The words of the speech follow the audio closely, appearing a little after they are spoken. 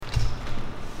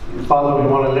Father, we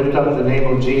want to lift up the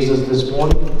name of Jesus this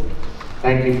morning.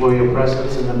 Thank you for your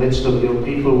presence in the midst of your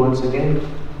people once again.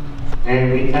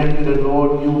 And we thank you that,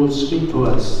 Lord, you will speak to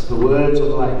us the words of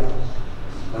life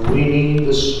that we need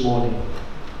this morning.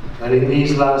 That in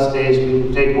these last days we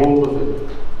will take hold of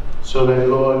it, so that,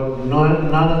 Lord,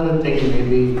 none other thing may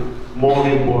be more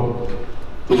important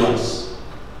to us.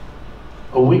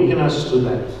 Awaken us to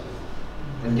that,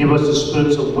 and give us the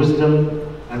spirits of wisdom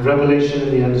and revelation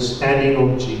and the understanding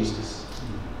of Jesus.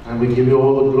 And we give you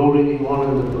all the glory, the honor,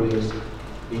 and the praise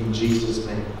in Jesus'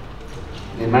 name.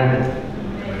 Amen.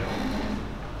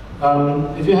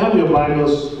 If you have your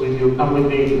Bibles with you, come with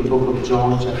me to the book of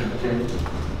John, chapter 10.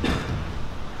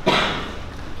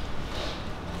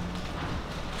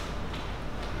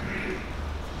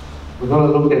 We're going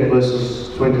to look at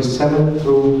verses 27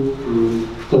 through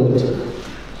to 30.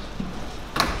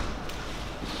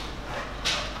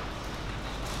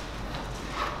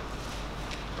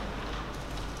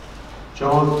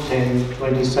 John 10,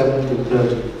 27 to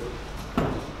 30.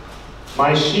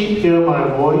 My sheep hear my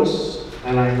voice,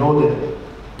 and I know them,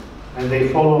 and they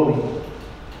follow me.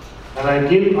 And I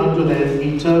give unto them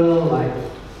eternal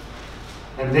life,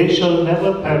 and they shall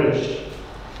never perish,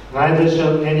 neither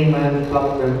shall any man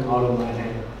pluck them out of my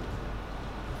hand.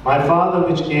 My Father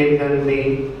which gave them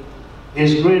me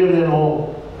is greater than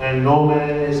all, and no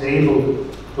man is able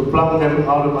to pluck them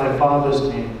out of my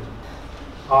Father's hand.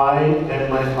 I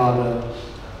and my Father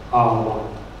are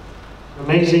one.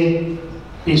 Amazing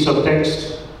piece of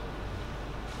text.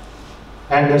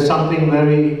 And there's something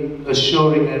very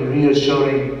assuring and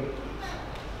reassuring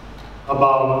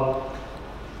about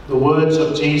the words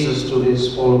of Jesus to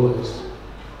his followers,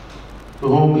 to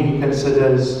whom he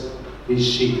considers his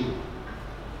sheep.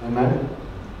 Amen?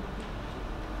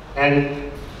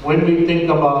 And when we think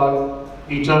about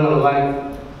eternal life,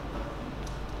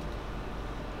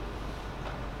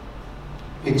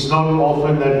 it's not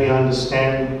often that we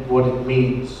understand what it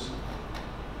means,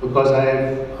 because I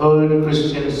have heard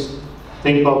Christians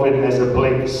think of it as a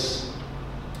place,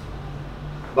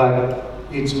 but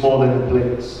it's more than a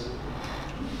place.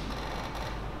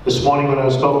 This morning when I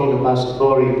was talking to Pastor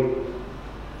Corey,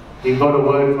 he got a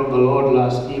word from the Lord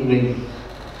last evening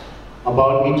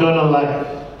about eternal life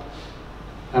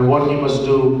and what he must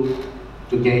do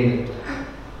to gain it.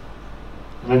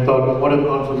 And I thought, what a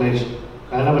confirmation.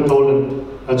 I never told him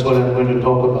that's what I'm going to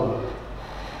talk about.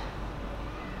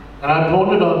 And I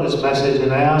pondered on this message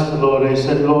and I asked the Lord, I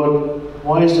said, Lord,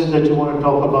 why is it that you want to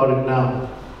talk about it now?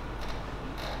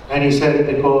 And he said,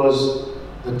 because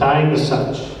the time is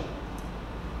such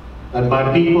that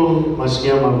my people must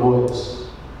hear my voice.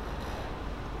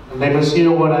 And they must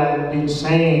hear what I have been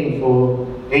saying for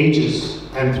ages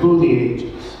and through the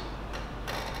ages.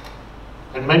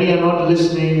 And many are not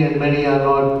listening, and many are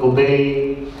not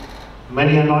obeying.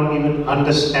 Many are not even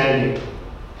understanding.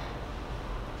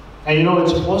 And you know,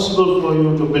 it's possible for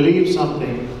you to believe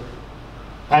something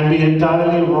and be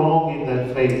entirely wrong in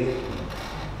that faith.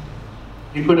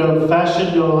 You could have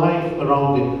fashioned your life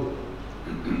around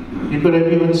it. You could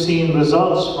have even seen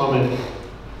results from it,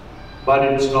 but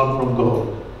it's not from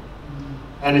God.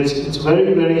 And it's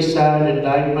very, very sad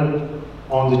indictment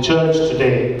on the church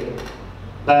today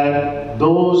that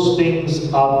those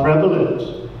things are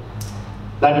prevalent.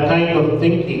 That kind of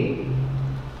thinking,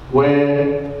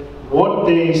 where what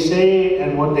they say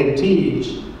and what they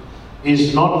teach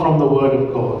is not from the Word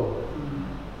of God.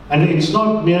 And it's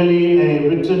not merely a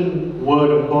written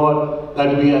Word of God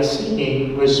that we are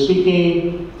singing. We're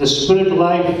speaking the spirit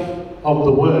life of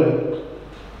the Word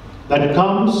that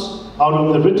comes out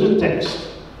of the written text.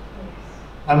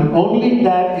 And only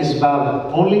that is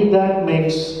valid. Only that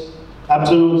makes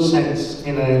absolute sense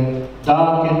in a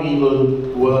dark and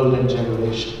evil world and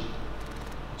generation.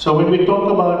 So when we talk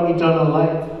about eternal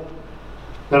life,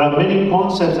 there are many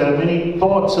concepts, there are many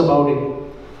thoughts about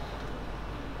it.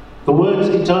 The words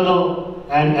eternal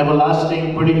and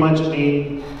everlasting pretty much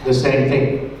mean the same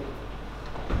thing.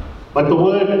 But the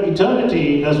word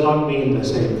eternity does not mean the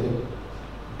same thing.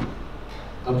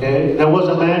 Okay? There was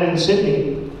a man in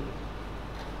Sydney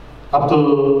up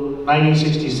to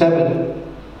 1967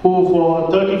 who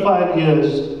for 35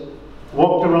 years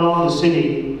walked around the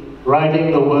city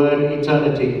writing the word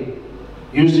eternity,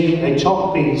 using a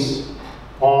chalk piece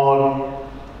on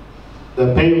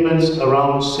the pavements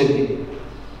around Sydney.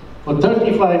 For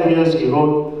 35 years he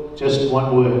wrote just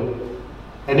one word.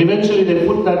 And eventually they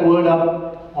put that word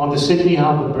up on the Sydney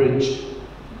Harbour Bridge.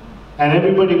 And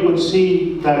everybody could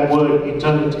see that word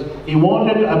eternity. He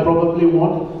probably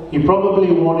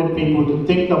wanted people to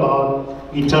think about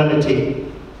eternity.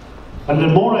 And the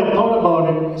more I thought about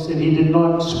it, he said he did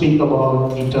not speak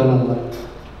about eternal life.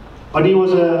 But he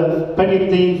was a petty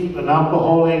thief, an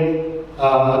alcoholic,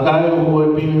 a guy who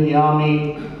had been in the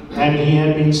army, and he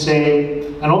had been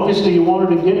saved. And obviously he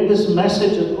wanted to get this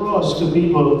message across to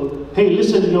people. Hey,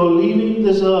 listen, you're leaving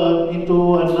this earth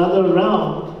into another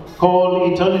realm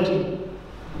called eternity.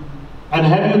 And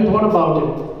have you thought about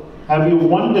it? Have you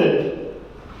wondered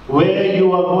where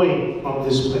you are going from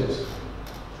this place?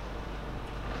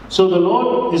 So the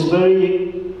Lord is very,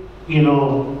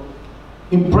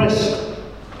 impressed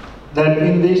that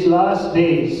in these last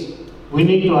days, we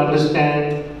need to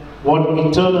understand what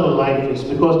eternal life is.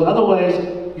 Because otherwise,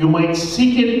 you might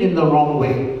seek it in the wrong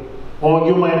way. Or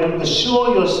you might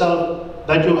assure yourself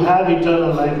that you have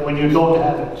eternal life when you don't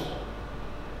have it.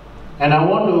 And I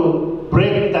want to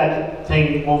break that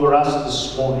thing over us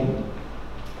this morning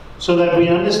so that we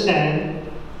understand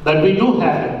that we do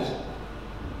have it.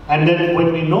 And then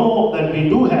when we know that we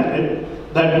do have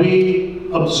it, that we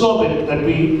absorb it, that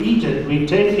we eat it, we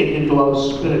take it into our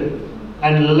spirit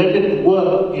and let it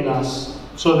work in us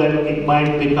so that it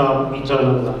might become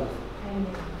eternal life.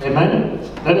 Amen?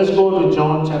 Let us go to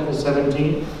John chapter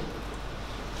 17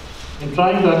 in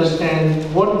trying to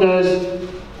understand what does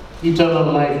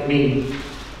eternal life mean.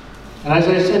 And as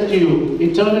I said to you,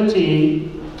 eternity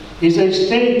is a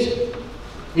state.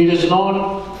 It is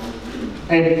not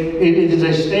it is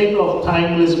a state of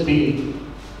timeless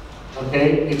being.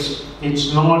 Okay?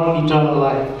 It's not eternal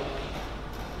life.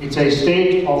 It's a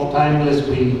state of timeless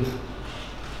being.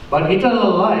 But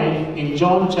eternal life in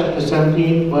John chapter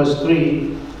 17 verse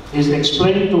 3 is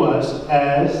explained to us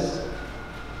as,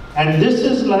 and this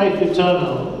is life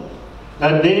eternal,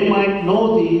 that they might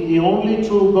know thee, the only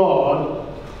true God,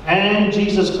 and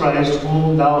Jesus Christ,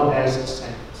 whom thou hast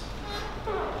sent.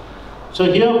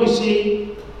 So here we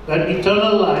see that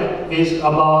eternal life is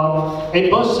about a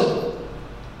person.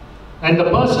 And the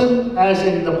person, as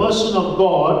in the person of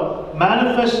God,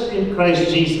 manifest in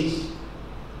Christ Jesus.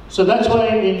 So that's why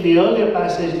in the earlier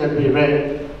passage that we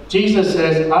read, Jesus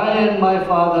says, I and my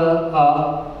Father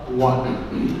are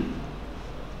one.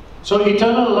 So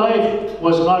eternal life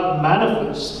was not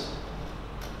manifest,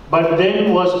 but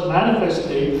then was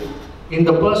manifested in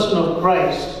the person of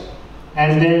Christ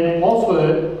and then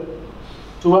offered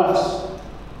to us.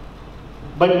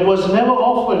 But it was never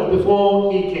offered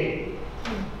before He came.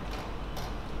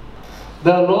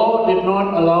 The law did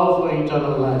not allow for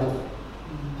eternal life.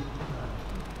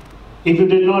 If you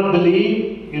did not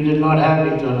believe, you did not have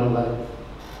eternal life.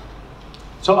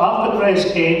 So after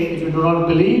Christ came, if you do not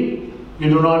believe, you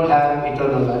do not have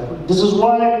eternal life. This is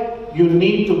why you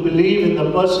need to believe in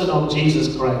the person of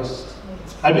Jesus Christ.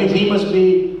 I mean, He must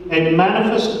be a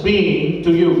manifest being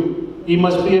to you. He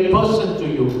must be a person to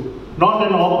you, not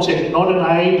an object, not an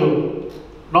idol,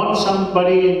 not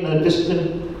somebody in a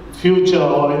distant future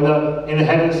or in the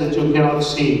heavens that you cannot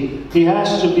see. He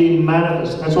has to be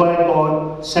manifest. That's why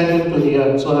God sent Him to the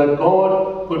earth, so that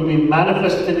God could be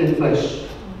manifested in flesh.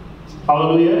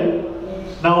 Hallelujah.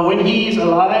 Now when He is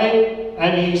alive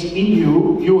and He is in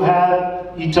you, you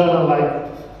have eternal life.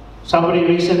 Somebody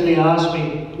recently asked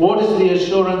me, what is the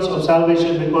assurance of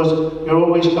salvation, because you're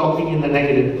always talking in the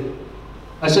negative?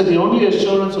 I said, the only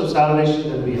assurance of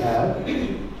salvation that we have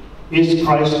is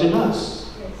Christ in us.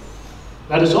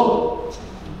 That is all.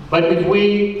 But if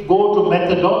we go to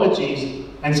methodologies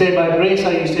and say, by grace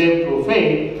are you saved through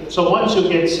faith, so once you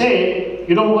get saved,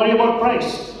 you don't worry about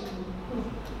Christ.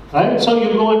 Right? So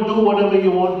you go and do whatever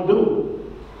you want to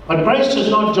do. But Christ is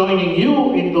not joining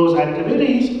you in those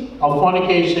activities of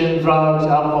fornication, drugs,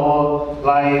 alcohol,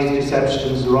 lies,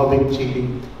 deceptions, robbing,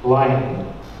 cheating,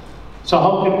 lying. So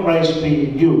how can Christ be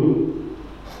in you?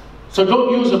 So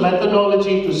don't use a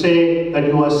methodology to say that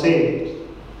you are saved.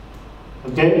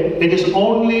 Okay? It is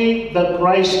only the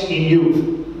Christ in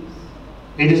you.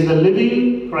 It is the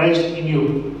living Christ in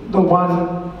you. The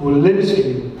one who lives in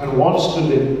you and wants to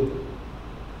live.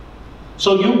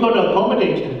 So you've got to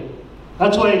accommodate Him.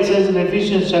 That's why it says in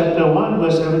Ephesians chapter 1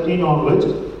 verse 17 onwards,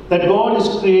 that God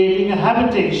is creating a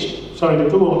habitation. Sorry,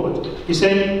 2 onwards. He's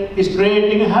saying He's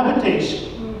creating a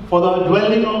habitation for the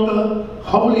dwelling of the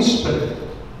Holy Spirit.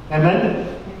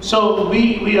 Amen? So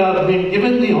we have been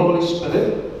given the Holy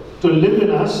Spirit to live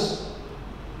in us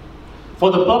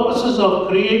for the purposes of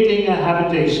creating a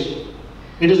habitation.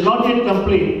 It is not yet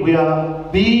complete. We are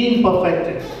being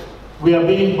perfected. We are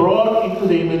being brought into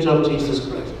the image of Jesus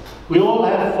Christ. We all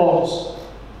have faults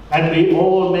and we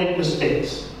all make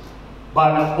mistakes.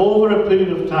 But over a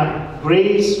period of time,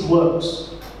 grace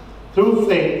works through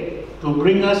faith to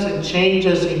bring us and change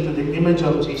us into the image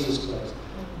of Jesus Christ.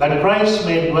 That Christ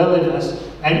may dwell in us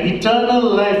and eternal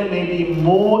life may be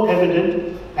more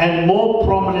evident and more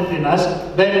prominent in us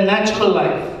than natural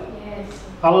life. Yes.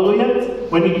 Hallelujah.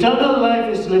 When eternal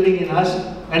life is living in us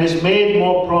and is made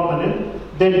more prominent,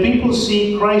 then people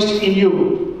see Christ in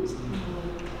you.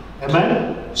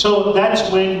 Amen. So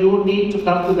that's when you need to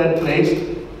come to that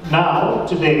place now,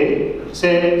 today,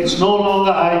 say, it's no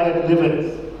longer I that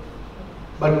liveth,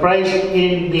 but Christ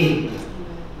in me.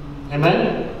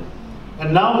 Amen.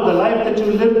 And now the life that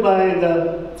you live by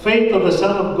the faith of the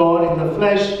Son of God in the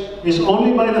flesh is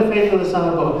only by the faith of the Son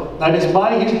of God. That is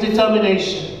by His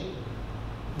determination,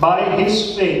 by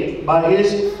His faith, by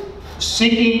His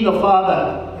seeking the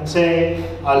Father and saying,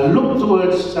 I look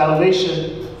towards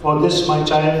salvation for this my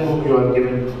child whom you have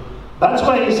given me. That's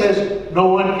why He says,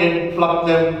 no one can pluck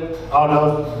them out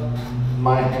of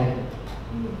my hand.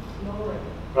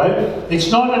 Right? It's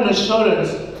not an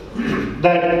assurance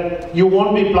that you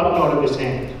won't be plucked out of His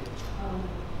hand.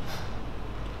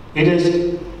 It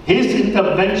is His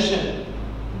intervention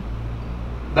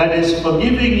that is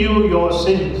forgiving you your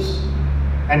sins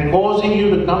and causing you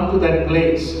to come to that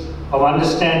place of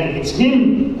understanding. It's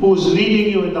Him who's leading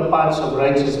you in the paths of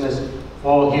righteousness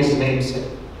for His name's sake.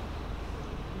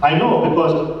 I know,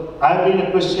 because I've been a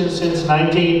Christian since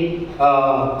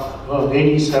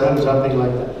 1987, something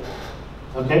like that.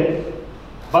 Okay?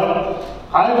 But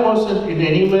I wasn't in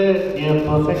anywhere near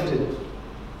perfected.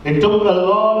 It took a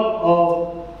lot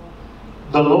of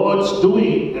the Lord's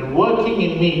doing and working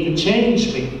in me to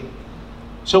change me.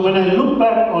 So when I look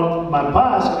back on my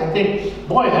past, I think,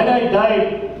 boy, had I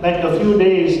died like a few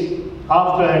days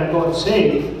after I had got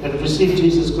saved and received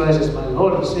Jesus Christ as my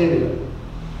Lord and Savior,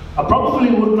 I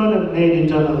probably would not have made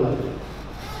eternal life,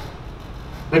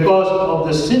 because of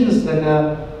the sins that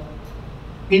are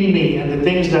in me and the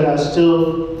things that are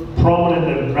still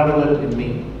prominent and prevalent in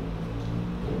me.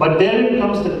 But therein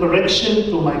comes the correction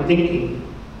to my thinking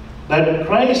that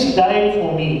Christ died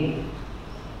for me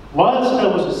whilst I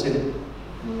was a sinner.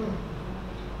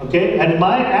 Okay? And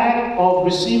my act of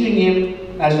receiving Him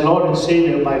as Lord and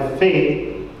Savior by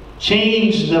faith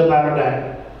changed the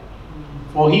paradigm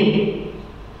for Him.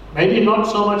 Maybe not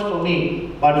so much for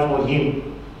me, but for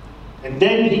Him. And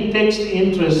then He takes the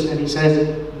interest and He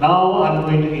says, now I'm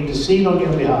going to intercede on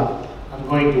your behalf. I'm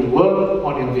going to work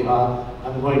on your behalf.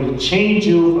 I'm going to change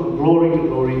you from glory to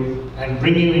glory and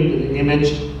bring you into the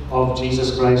image of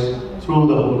Jesus Christ through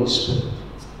the Holy Spirit.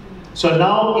 So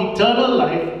now eternal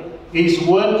life is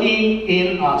working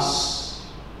in us.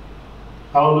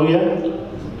 Hallelujah.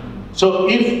 So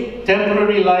if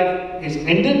temporary life is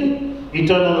ended,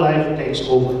 eternal life takes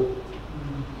over.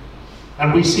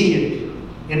 And we see it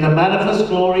in the manifest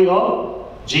glory of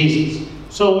Jesus.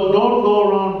 So don't go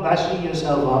around bashing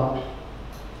yourself up.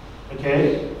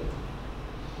 Okay?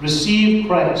 Receive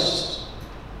Christ.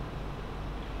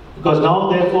 Because now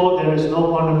therefore there is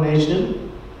no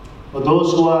condemnation for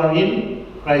those who are in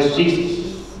Christ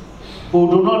Jesus, who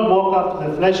do not walk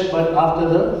after the flesh but after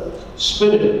the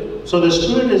Spirit. So the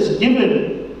Spirit is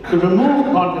given to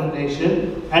remove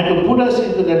condemnation and to put us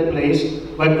into that place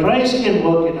where Christ can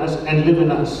work in us and live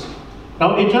in us.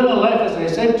 Now eternal life, as I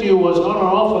said to you, was not on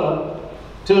offer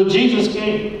till Jesus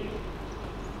came.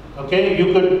 Okay,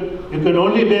 you could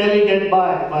only barely get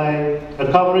by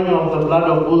the covering of the blood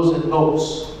of bulls and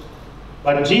goats.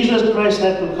 But Jesus Christ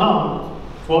had to come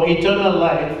for eternal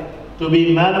life to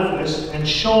be manifest and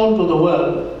shown to the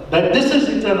world that this is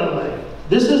eternal life.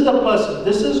 This is the person.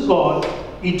 This is God,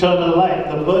 eternal life,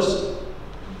 the person.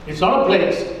 It's not a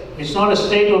place. It's not a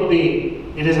state of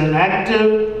being. It is an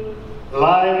active,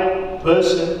 live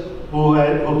person who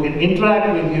can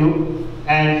interact with you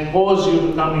and cause you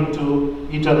to come into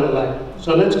eternal life.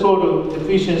 So let's go to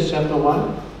Ephesians chapter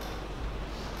 1.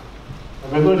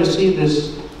 And we're going to see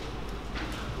this,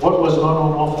 what was not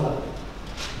on offer.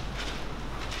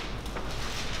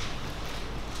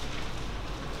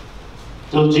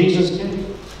 Till Jesus came.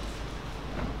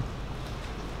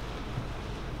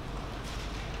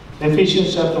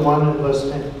 Ephesians chapter 1 and verse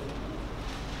 10.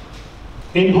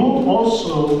 In whom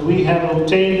also we have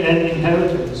obtained an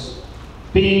inheritance,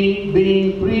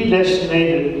 being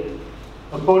predestinated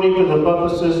according to the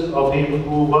purposes of Him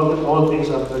who worketh all things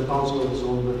after the counsel of His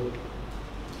own will.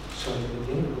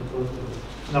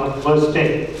 Verse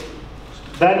 10.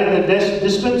 That in the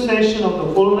dispensation of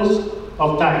the fullness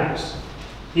of times,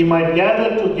 He might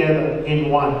gather together in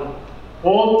one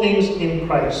all things in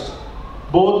Christ,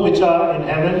 both which are in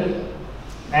heaven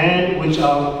and which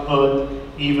are on earth,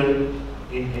 even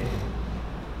in Him.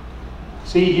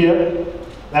 See here,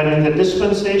 that in the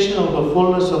dispensation of the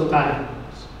fullness of times,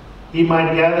 He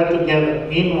might gather together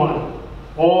in one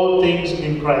all things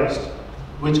in Christ,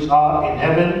 which are in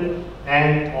heaven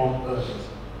and on earth.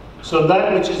 So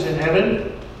that which is in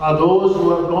heaven are those who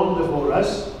have gone before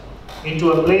us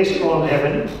into a place called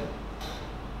heaven,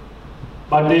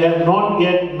 but they have not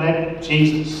yet met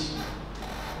Jesus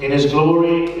in His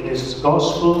glory, in His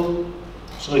gospel.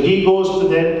 So He goes to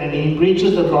them and He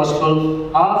preaches the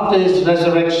gospel after His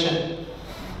resurrection,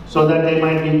 so that they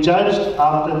might be judged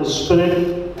after the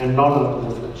Spirit and not after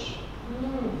the flesh.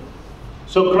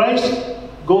 So Christ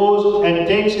goes and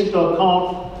takes into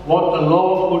account what the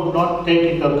law could not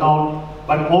take into account,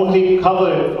 but only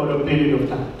covered for a period of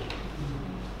time.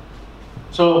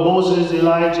 So Moses,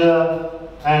 Elijah,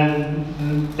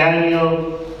 and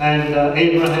Daniel, and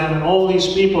Abraham, and all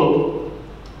these people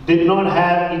did not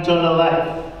have eternal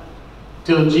life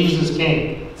till Jesus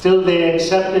came, till they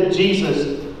accepted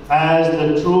Jesus as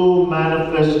the true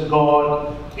manifest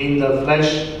God in the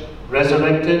flesh,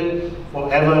 resurrected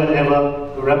forever and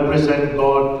ever to represent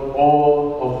God to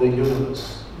all of the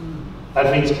universe.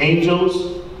 That means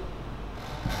angels,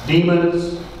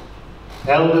 demons,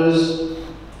 elders,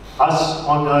 us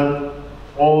on earth,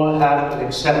 all have to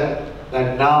accept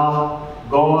that now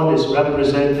God is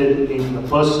represented in the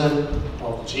person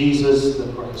of Jesus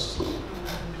the Christ.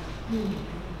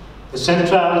 The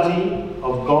centrality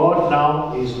of God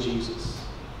now is Jesus.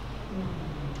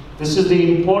 This is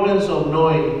the importance of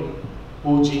knowing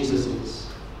who Jesus is.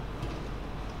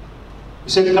 He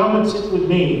said, "Come and sit with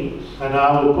me, and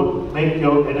I will make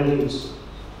your enemies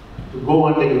to go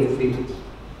under your feet."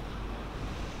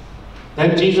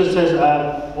 Then Jesus says,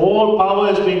 "All power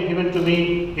has been given to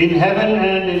me in heaven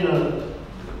and in earth."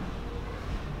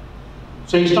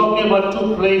 So He's talking about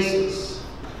two places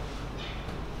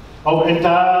of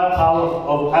entire power,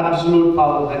 of absolute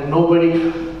power, that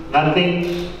nobody,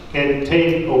 nothing can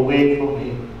take away from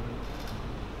Him.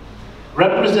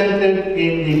 Represented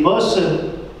in the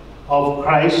person of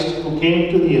Christ, who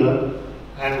came to the earth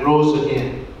and rose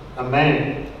again, a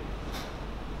man.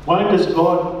 Why does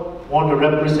God want to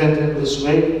represent Him this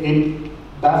way? It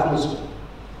baffles me.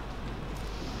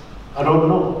 I don't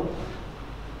know.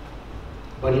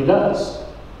 But He does.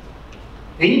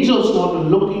 Angels want to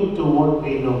look into what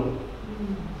we know.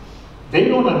 They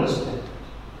don't understand.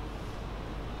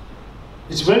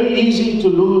 It's very easy to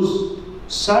lose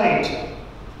sight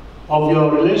of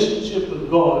your relationship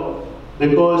with God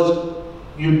because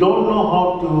you don't know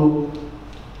how to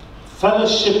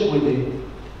fellowship with Him.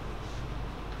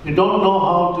 You don't know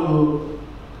how to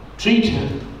treat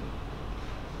Him.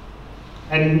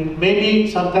 And maybe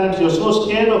sometimes you're so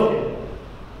scared of Him,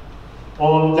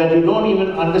 or that you don't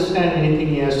even understand anything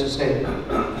He has to say,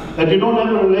 that you don't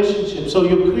have a relationship. So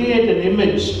you create an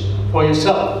image for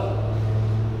yourself,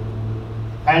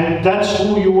 and that's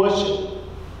who you worship.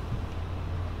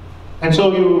 And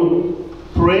so you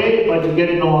pray, but you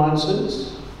get no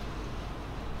answers.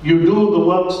 You do the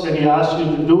works that He asks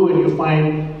you to do, and you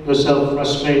find yourself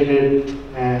frustrated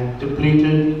and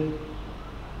depleted,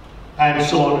 and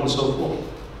so on and so forth.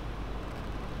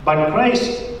 But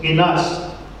Christ in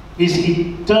us is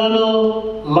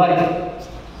eternal life.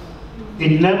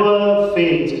 It never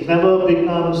fades, it never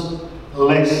becomes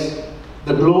less.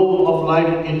 The glow of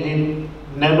life in Him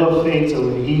never fades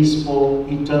away. He is for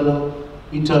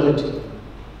eternity.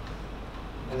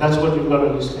 And that's what you've got to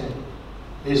understand,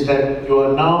 is that you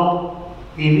are now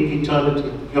in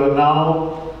eternity. You are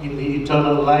now in the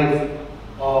eternal life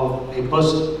of a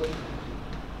person.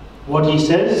 What he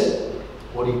says,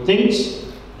 what he thinks,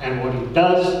 and what he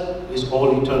does is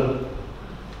all eternal.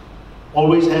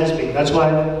 Always has been. That's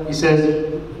why he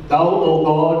says, "Thou, O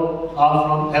God, art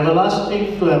from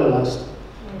everlasting to everlasting.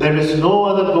 There is no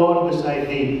other God beside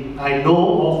thee. I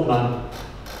know of none."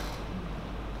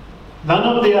 None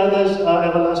of the others are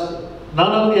everlasting.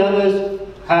 None of the others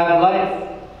have life.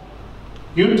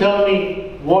 You tell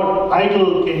me what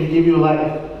idol can give you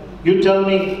life. You tell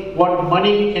me what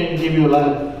money can give you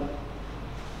life.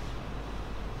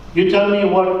 You tell me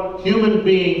what human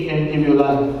being can give you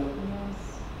life.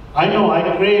 I know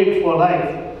I craved for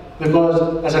life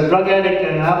because as a drug addict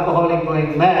and an alcoholic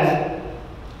going mad,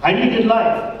 I needed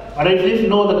life. But I didn't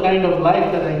know the kind of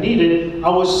life that I needed. I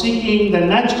was seeking the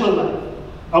natural life.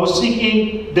 I was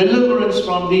seeking deliverance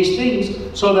from these things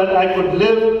so that I could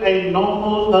live a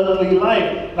normal earthly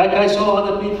life like I saw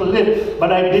other people live.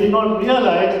 But I did not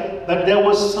realize that there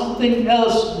was something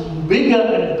else bigger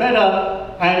and better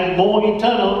and more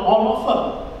eternal on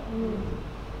offer.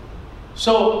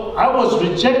 So I was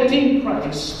rejecting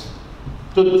Christ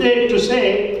to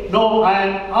say, no, I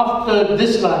am after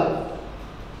this life.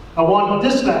 I want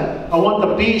this life. I want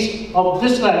the peace of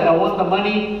this life. I want the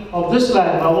money of this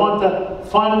life. I want the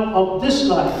fun of this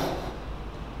life.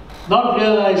 Not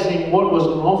realizing what was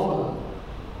on offer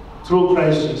through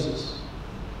Christ Jesus.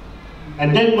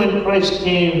 And then when Christ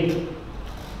came,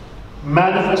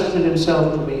 manifested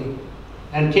Himself to me,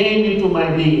 and came into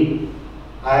my being,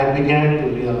 I began to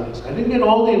realize. I didn't get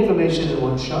all the information in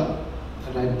one shot,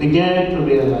 but I began to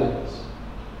realize,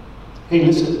 hey,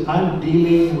 listen, I'm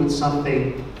dealing with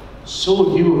something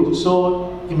so huge,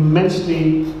 so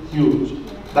immensely huge,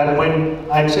 that when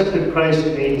I accepted Christ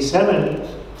in 87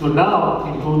 to now,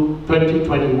 into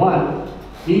 2021,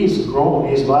 he's grown,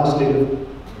 he's vastly different.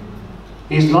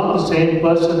 He's not the same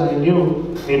person I knew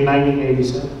in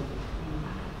 1987.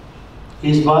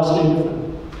 He's vastly different.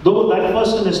 Though that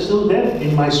person is still there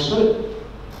in my spirit.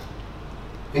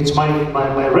 It's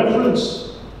my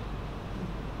reference.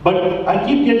 But I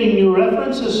keep getting new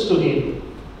references to him.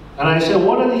 And I say,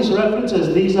 what are these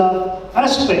references? These are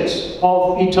aspects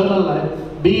of eternal life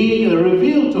being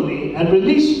revealed to me and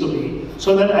released to me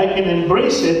so that I can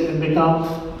embrace it and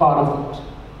become part of it.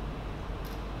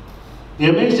 The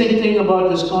amazing thing about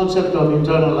this concept of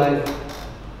eternal life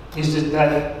is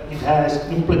that it has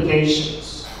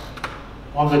implications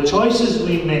on the choices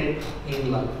we make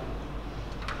in life.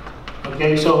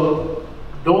 Okay, so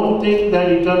don't think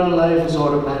that eternal life is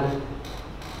automatic.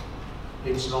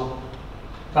 It's not.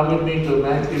 Come with me to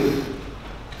Matthew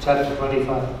chapter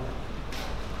 25.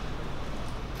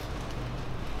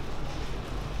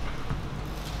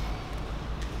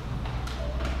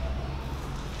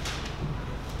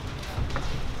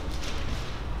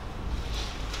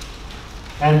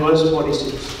 And verse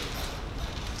 46.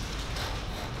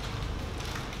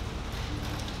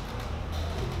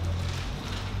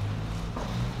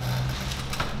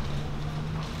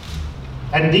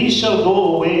 And these shall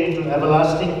go away into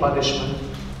everlasting punishment,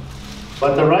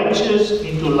 but the righteous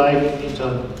into life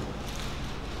eternal.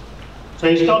 So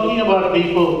he's talking about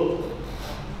people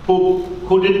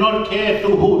who did not care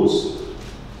two hoots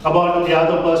about the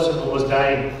other person who was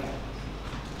dying.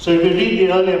 So if you read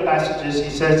the earlier passages, he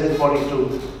says in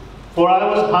 42, for I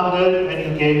was hungered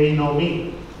and you gave me no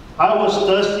meat. I was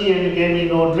thirsty and you gave me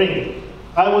no drink.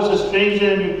 I was a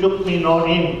stranger and you took me not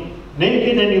in.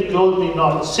 Naked and you clothed me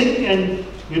not. Sick and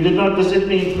you did not visit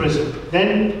me in prison.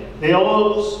 Then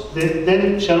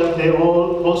shall they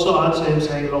all also answer him,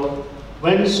 saying, Lord,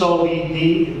 when saw we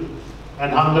thee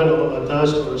and hungered or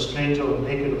athirst or a stranger or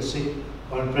naked or sick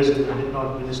or in prison and did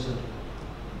not minister to thee?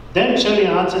 Then shall he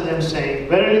answer them, saying,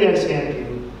 verily I say unto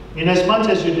you, inasmuch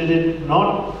as you did it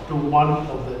not to one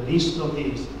of the least of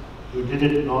these, you did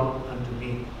it not unto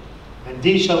me. And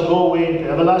these shall go away into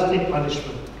everlasting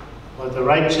punishment, but the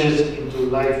righteous into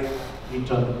life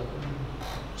eternal.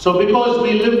 So because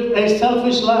we lived a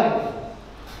selfish life,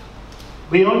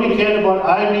 we only cared about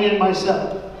I, me, and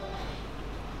myself.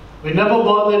 We never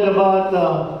bothered about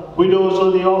the widows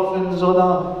or the orphans or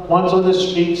the ones on the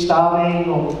street starving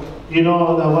or the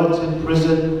ones in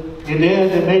prison. They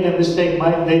made a mistake,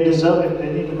 they deserve it,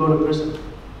 they need to go to prison.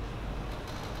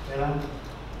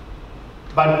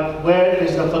 But where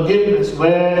is the forgiveness?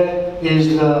 Where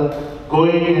is the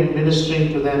going and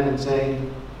ministering to them and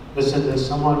saying, listen, there's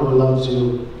someone who loves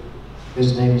you,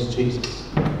 his name is Jesus.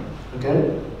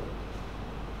 Okay?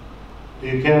 Do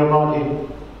you care about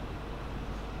him?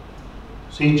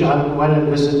 See, I went and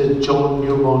visited Joan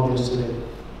Newborn yesterday.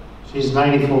 She's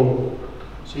 94.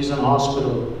 She's in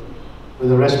hospital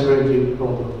with a respiratory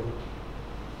problem.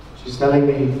 She's telling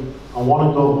me, I want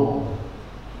to go home.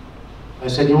 I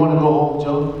said, you want to go home,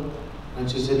 Joan? And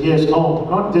she said, yes, home.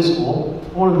 Not this home.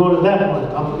 I want to go to that one,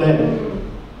 up there.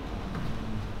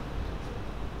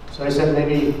 So I said,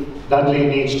 maybe Dudley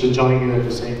needs to join you at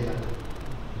the same time.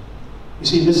 You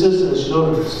see, this is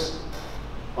assurance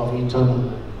of eternal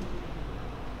life.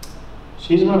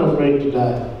 She's not afraid to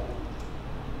die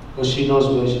because she knows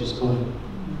where she's going.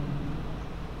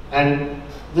 And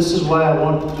this is why I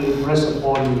want to impress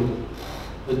upon you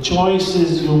the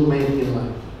choices you make in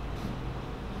life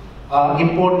are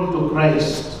important to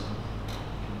Christ.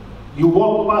 You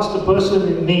walk past a person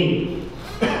in need,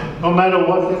 no matter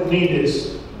what that need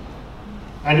is,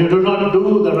 and you do not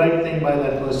do the right thing by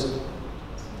that person.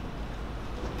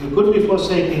 You could be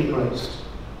forsaking Christ.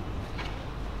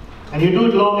 And you do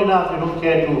it long enough, you don't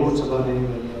care two hoots about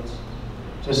anybody else,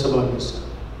 just about yourself.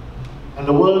 And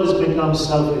the world has become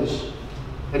selfish.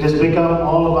 It has become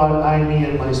all about I, me,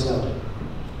 and myself.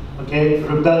 Okay?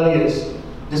 Rebellious,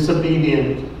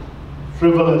 disobedient,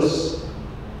 frivolous,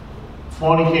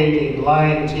 fornicating,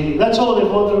 lying, cheating. That's all they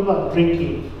bother about,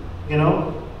 drinking,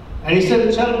 And he said,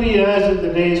 it shall be as in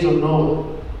the days of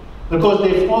Noah, because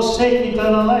they forsake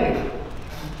eternal life.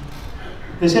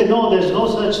 They say, no, there's no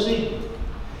such thing.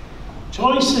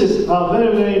 Choices are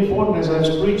very, very important, as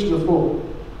I've preached before.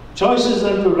 Choices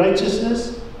unto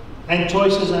righteousness and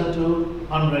choices unto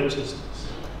unrighteousness.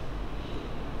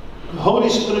 The Holy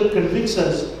Spirit convicts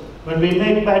us when we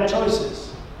make bad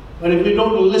choices. But if we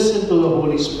don't listen to the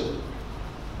Holy Spirit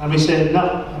And we said, no,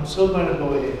 I'm still going to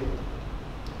go ahead.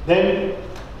 Then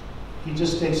he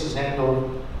just takes his hand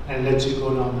off and lets you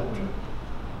go down that track.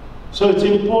 So it's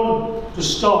important to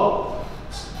stop,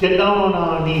 get down on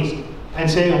our knees and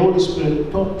say, Holy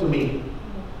Spirit, talk to me.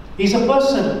 He's a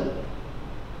person.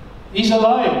 He's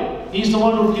alive. He's the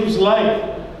one who gives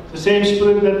life. The same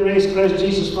Spirit that raised Christ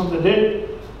Jesus from the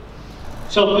dead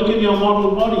shall quicken your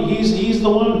mortal body. He's the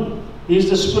one. He's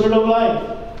the Spirit of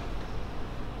life.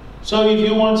 So if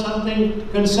you want something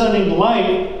concerning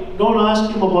life, don't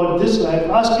ask him about this life.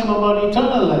 Ask him about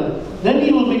eternal life. Then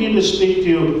he will begin to speak to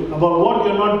you about what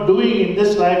you're not doing in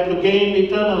this life to gain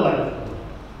eternal life.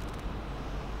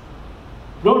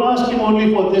 Don't ask him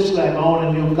only for this life. I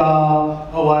want a new car,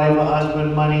 a wife, a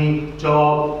husband, money,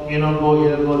 job, go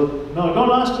here, go. No,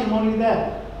 don't ask him only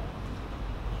that.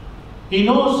 He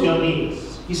knows your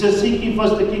needs. He says, seek ye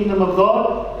first the kingdom of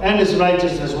God and his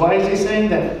righteousness. Why is he saying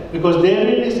that? Because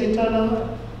therein is eternal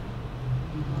life.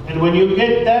 And when you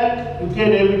get that, you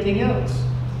get everything else.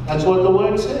 That's what the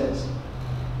word says.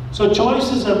 So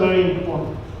choices are very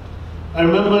important. I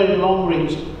remember in Long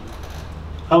Reach,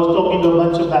 I was talking to a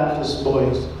bunch of Baptist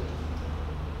boys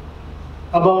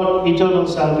about eternal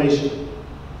salvation.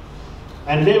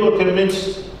 And they were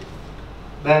convinced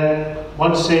that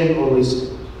once saved, always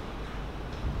saved.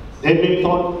 They'd been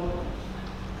taught,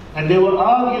 and they were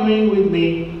arguing with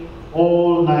me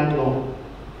all night long.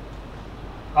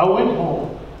 I went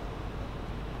home,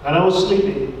 and I was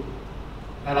sleeping,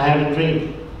 and I had a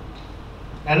dream.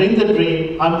 And in the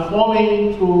dream, I'm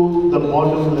falling through the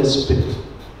bottomless pit.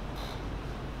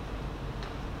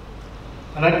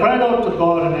 And I cried out to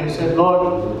God, and I said,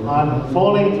 Lord, I'm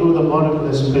falling through the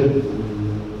bottomless pit.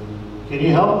 Can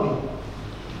you help me?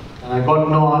 And I got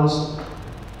no answer.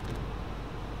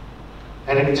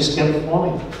 And it just kept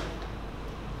falling.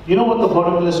 You know what the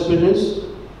bottomless pit is?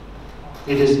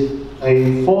 It is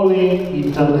a falling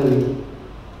eternally.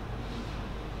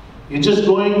 You're just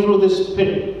going through this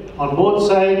pit. On both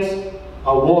sides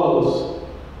are walls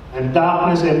and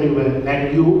darkness everywhere,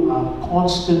 and you are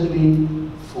constantly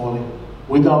falling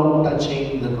without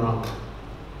touching the ground.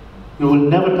 You will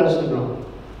never touch the ground.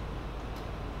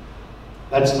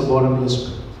 That's the bottomless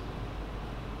pit.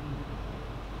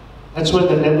 That's where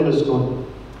the devil is going.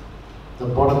 The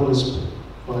bottomless pit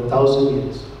for 1,000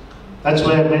 years. That's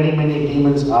where many, many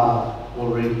demons are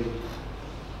already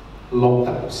locked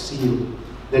up, sealed.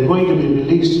 They're going to be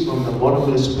released from the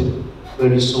bottomless pit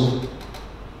very soon.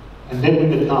 And they're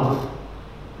going to come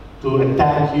to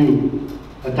attack you,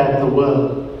 attack the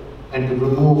world, and to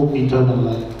remove eternal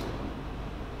life.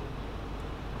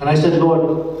 And I said,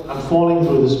 Lord, I'm falling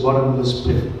through this bottomless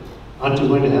pit. Aren't you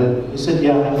going to help me? He said,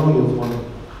 yeah, I know you're falling.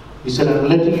 He said, I'm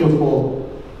letting you fall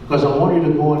because I want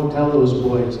you to go and tell those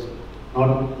boys,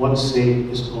 not once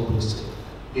saved is always saved.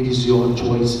 It is your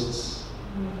choices.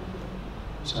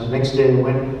 So the next day I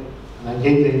went and I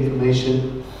gave the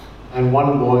information, and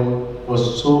one boy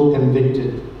was so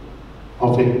convicted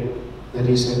of it that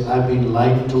he said, I've been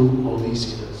lied to all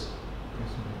these years.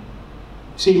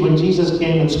 See, when Jesus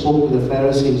came and spoke to the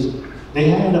Pharisees, they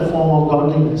had a form of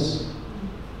godliness.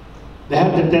 They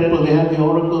had the temple, they had the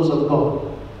oracles of God.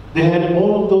 They had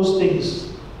all of those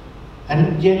things.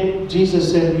 And yet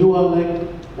Jesus said, you are like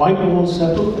white wall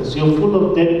sepulchres. You're full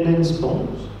of dead men's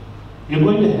bones. You're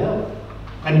going to hell.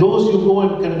 And those you go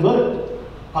and convert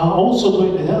are also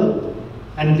going to hell.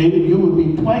 And you will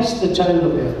be twice the child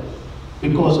of hell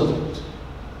because of it.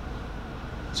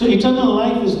 So eternal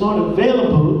life is not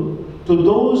available to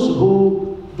those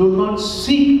who do not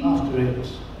seek after it.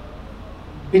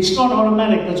 It's not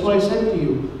automatic. That's why I said to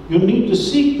you, you need to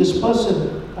seek this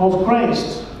person of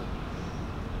Christ.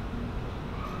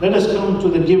 Let us come to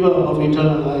the giver of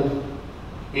eternal life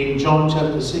in John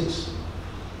chapter 6.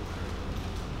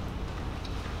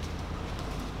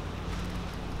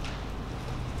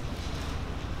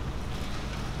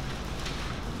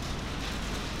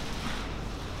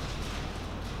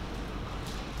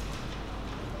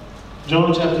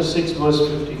 John chapter 6 verse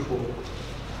 54.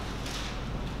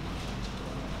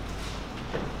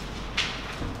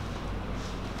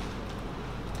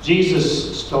 Jesus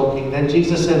is talking. Then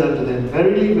Jesus said unto them,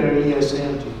 Verily, verily, I say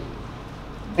unto you,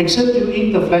 except you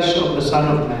eat the flesh of the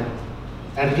Son of Man,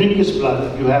 and drink his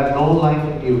blood, you have no life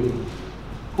in you.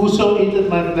 Whoso eateth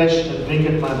my flesh and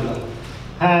drinketh my blood,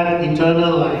 hath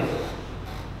eternal life,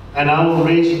 and I will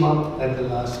raise him up at the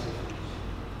last day.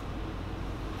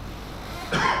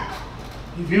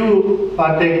 If you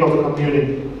partake of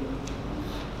communion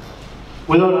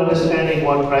without understanding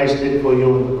what Christ did for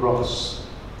you on the cross,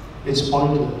 it's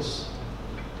pointless.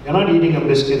 You're not eating a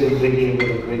biscuit and drinking a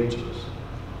bit of grape juice.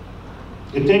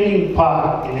 You're taking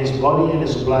part in His body and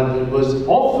His blood that was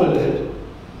offered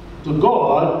to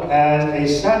God as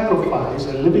a sacrifice,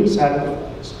 a living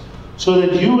sacrifice, so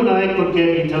that you and I could get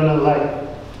eternal life.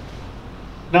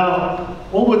 Now,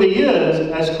 over the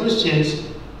years, as Christians,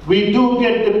 we do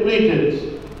get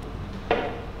depleted.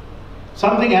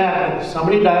 Something happens.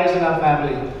 Somebody dies in our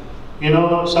family.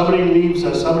 Somebody leaves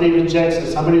us, somebody rejects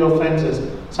us, somebody offends us.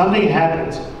 Something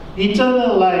happens.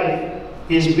 Eternal life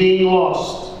is being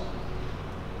lost.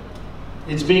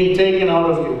 It's being taken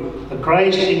out of you. The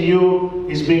Christ in you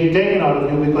is being taken out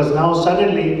of you because now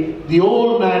suddenly the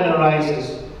old man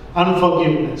arises.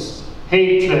 Unforgiveness,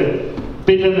 hatred,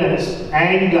 bitterness,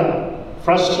 anger,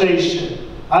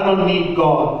 frustration. I don't need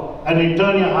God. And you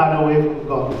turn your heart away from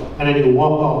God. And then you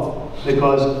walk off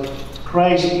because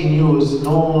Christ in you is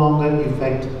no longer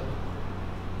effective.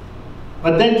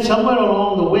 But then somewhere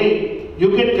along the way,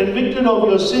 you get convicted of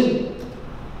your sin.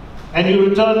 And you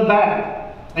return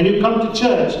back. And you come to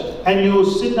church. And you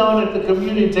sit down at the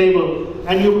communion table.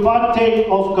 And you partake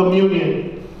of communion.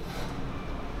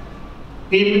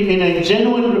 In a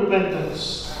genuine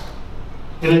repentance.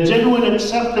 In a genuine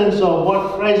acceptance of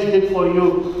what Christ did for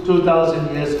you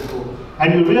 2,000 years ago.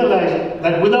 And you realize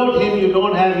that without Him you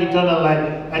don't have eternal life.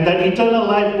 And that eternal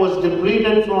life was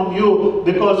depleted from you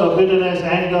because of bitterness,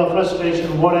 anger,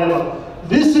 frustration, whatever.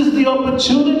 This is the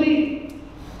opportunity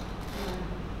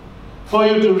for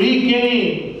you to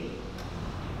regain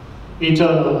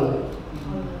eternal life.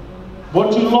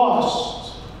 What you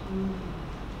lost.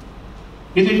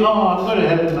 You think, oh, I'm going to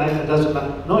heaven, right? It doesn't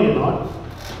matter. No, you're not.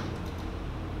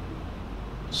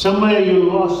 Somewhere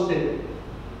you lost it.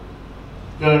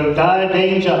 You're in dire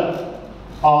danger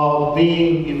of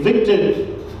being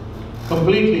evicted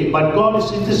completely. But God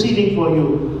is interceding for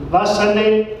you. Last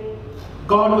Sunday,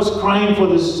 God was crying for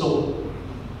this soul.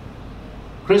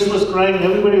 Chris was crying,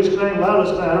 everybody was crying, Val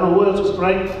was crying, I don't know who else was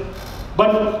crying.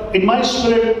 But in my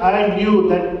spirit, I knew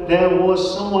that there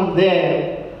was someone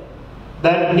there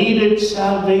that needed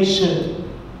salvation.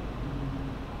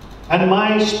 And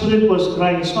my spirit was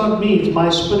crying. It's not me, it's my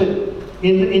spirit.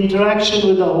 In the interaction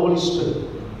with the Holy Spirit.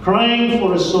 Crying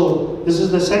for a soul. This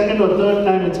is the second or third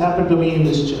time it's happened to me in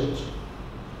this church.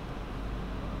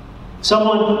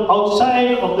 Someone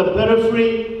outside of the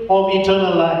periphery of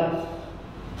eternal life.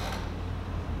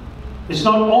 It's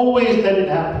not always that it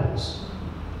happens.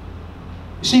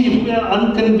 You see, if we are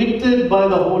unconvicted by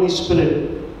the Holy Spirit,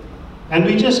 and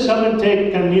we just come and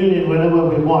take communion whenever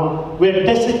we want, we are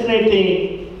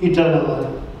desecrating eternal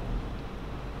life.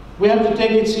 We have to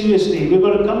take it seriously. We've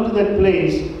got to come to that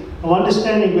place of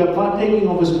understanding we are partaking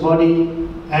of His body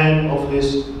and of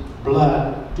His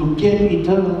blood to get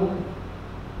eternal life.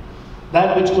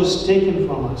 That which was taken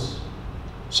from us.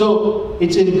 So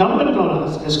it's incumbent on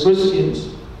us as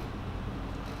Christians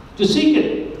to seek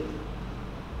it.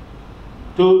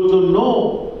 To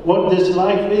know what this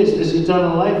life is, this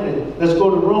eternal life is. Let's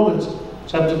go to Romans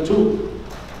chapter 2.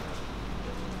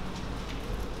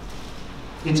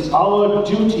 It's our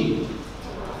duty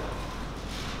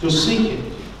to seek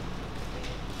it.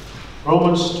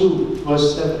 Romans 2,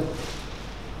 verse 7.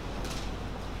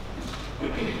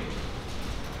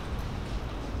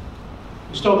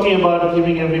 He's talking about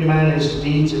giving every man his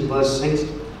deeds in verse 6.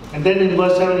 And then in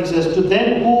verse 7 he says, to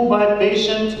them who by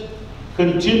patient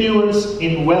continuance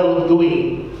in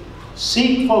well-doing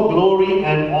seek for glory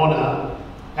and honor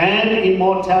and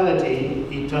immortality,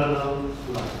 eternal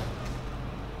life.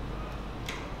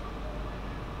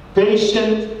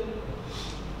 Patient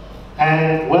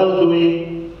and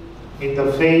well-doing in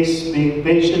the face, being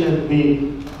patient and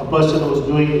being a person who's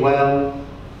doing well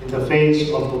in the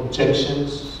face of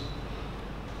objections,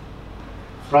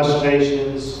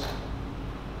 frustrations,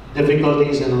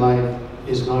 difficulties in life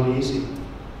is not easy.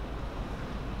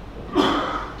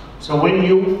 So when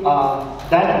you are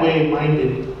that way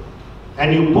minded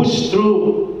and you push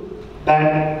through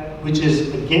that which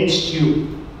is against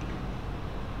you,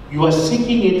 you are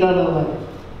seeking eternal life.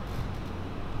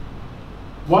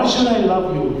 Why should I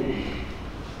love you?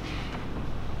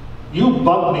 You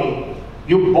bug me.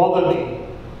 You bother me.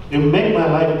 You make my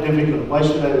life difficult. Why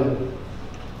should I love you?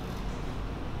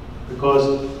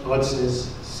 Because God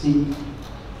says, seek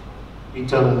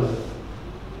eternal life.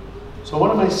 So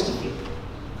what am I seeking?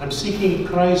 I'm seeking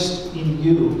Christ in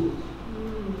you.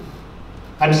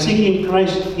 I'm seeking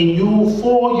Christ in you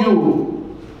for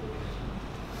you.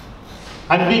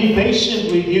 I'm being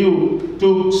patient with you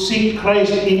to seek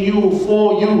Christ in you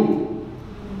for you.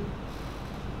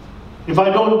 If I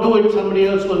don't do it, somebody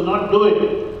else will not do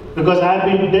it because I've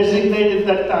been designated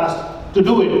that task to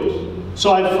do it.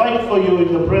 So I fight for you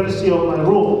in the privacy of my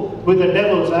room. with the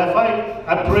devils. I fight,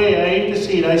 I pray, I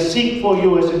intercede, I seek for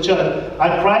you as a church.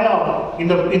 I cry out in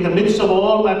the midst of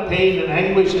all my pain and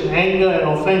anguish and anger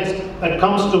and offense that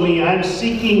comes to me. I'm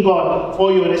seeking God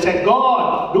for you. And I say,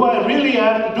 God, do I really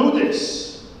have to do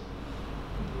this?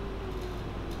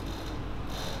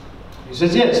 He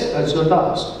says, yes, that's your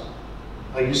task.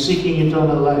 Are you seeking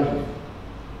eternal life?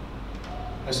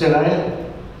 I said, I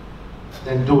am.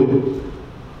 Then do it.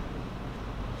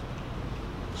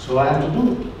 So I have to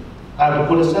do it. I have to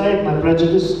put aside my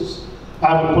prejudices.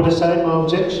 I have to put aside my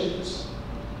objections.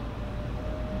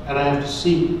 And I have to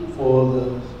seek for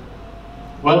the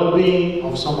well-being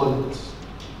of someone else.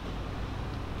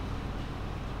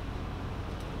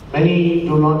 Many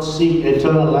do not seek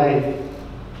eternal life.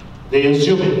 They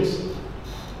assume it,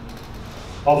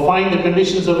 or find the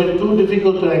conditions of it too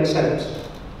difficult to accept.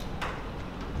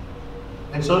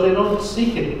 And so they don't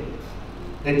seek it.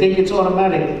 They think it's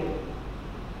automatic.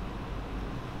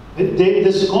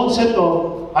 This concept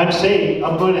of, I'm saved,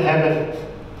 I'm going to heaven,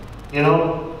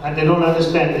 and they don't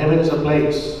understand heaven is a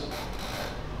place.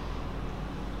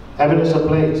 Heaven is a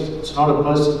place. It's not a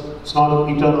person. It's not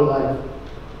eternal life.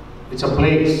 It's a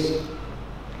place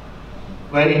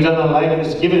where eternal life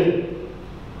is given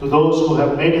to those who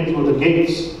have made it through the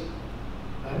gates.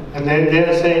 And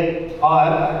they're saying, oh,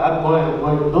 I'm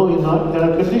going. No, you're not. There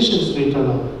are conditions to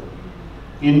eternal life.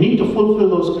 You need to fulfill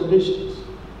those conditions.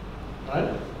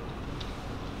 Right?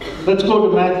 Let's go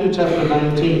to Matthew chapter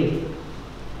 19.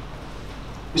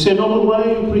 You say, no, but why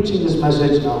are you preaching this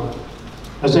message now?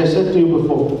 As I said to you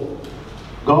before,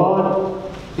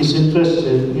 God is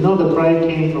interested. The cry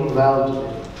came from Val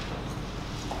today,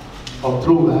 or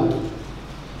through Val.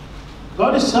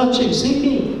 God is searching,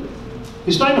 seeking.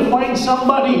 He's trying to find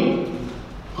somebody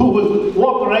who will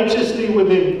walk righteously with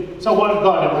Him. So what,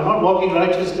 God, am I not walking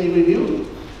righteously with you?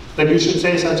 That you should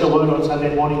say such a word on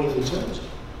Sunday morning in the church.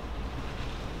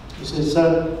 He says,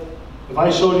 son, if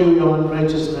I showed you your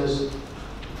unrighteousness,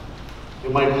 you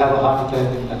might have a heart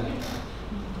attack and die.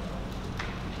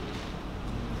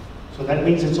 So that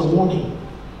means it's a warning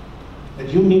that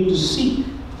you need to seek.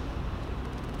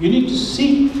 You need to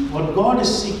seek what God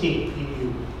is seeking in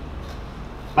you.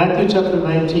 Matthew chapter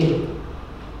 19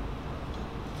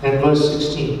 and verse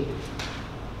 16.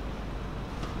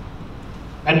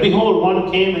 And behold,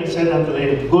 one came and said unto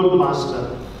him, Good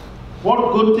master,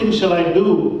 what good thing shall I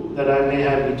do that I may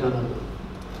have eternal life?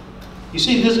 You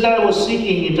see, this guy was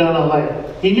seeking eternal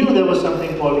life. He knew there was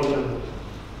something called eternal life.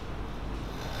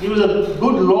 He was a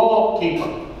good law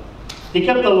keeper. He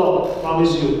kept the law from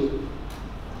his youth.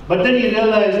 But then he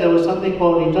realized there was something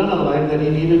called eternal life that he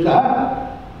needed to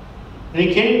have. And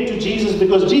he came to Jesus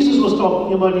because Jesus was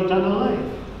talking about eternal life.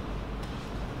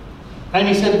 And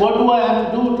he said, what do I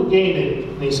have to do to gain it?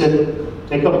 And he said,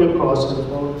 take up your cross and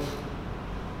follow.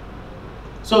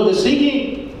 So the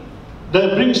seeking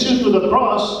that brings you to the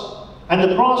cross, and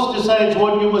the cross decides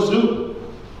what you must do.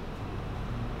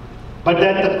 But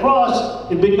at the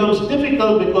cross, it becomes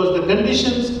difficult because the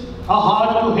conditions are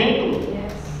hard to handle.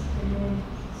 Yes.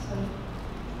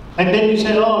 And then you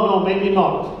said, oh no, maybe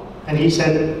not. And he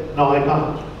said, no, I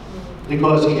can't.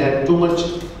 Because he had too much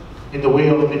in the way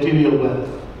of material wealth.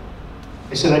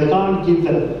 He said, I can't give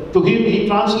that. To him, he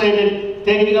translated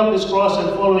taking up his cross and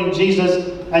following Jesus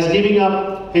as giving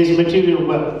up his material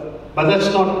wealth. But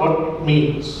that's not what it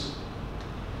means.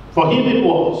 For him it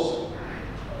was.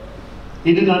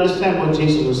 He didn't understand what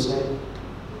Jesus was saying.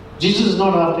 Jesus is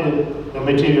not after the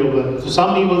material wealth. So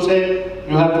some people say,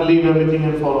 you have to leave everything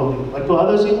and follow me. But to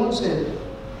others, he won't say it.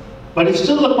 But it's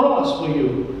still the cross for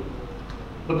you.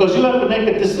 Because you have to make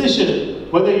a decision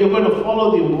whether you're going to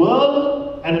follow the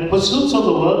world and pursuits of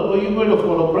the world, or you're going to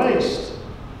follow Christ.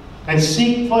 And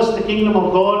seek first the kingdom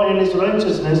of God and His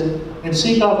righteousness, and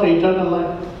seek after eternal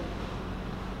life.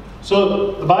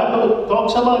 So the Bible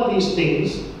talks about these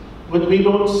things, but we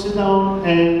don't sit down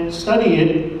and study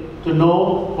it to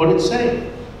know what it's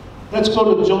saying. Let's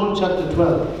go to John chapter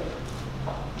 12.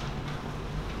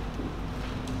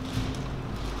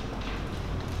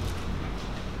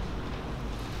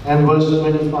 And verse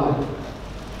 25.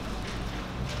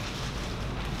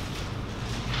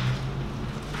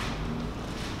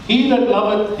 He that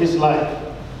loveth his life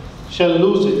shall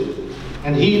lose it,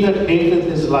 and he that hateth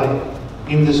his life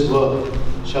in this world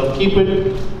shall keep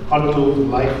it unto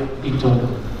life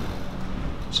eternal.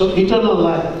 So eternal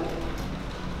life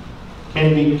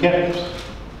can be kept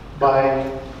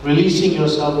by releasing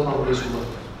yourself from this world.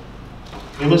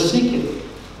 You must seek it.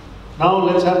 Now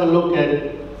let's have a look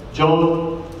at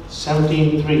John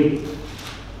 17:3.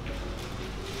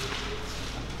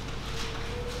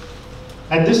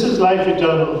 And this is life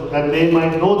eternal, that they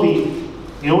might know thee,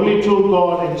 the only true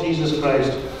God, and Jesus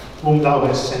Christ, whom thou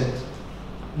hast sent.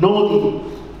 Know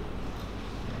thee.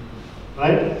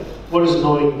 Right? What is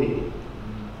knowing thee?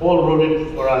 Paul wrote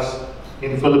it for us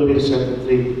in Philippians chapter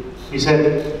 3. He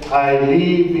said, I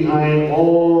leave behind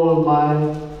all my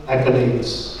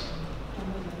accolades.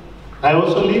 I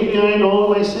also leave behind all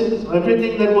my sins.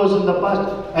 Everything that was in the past,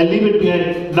 I leave it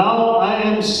behind. Now I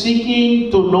am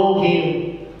seeking to know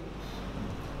Him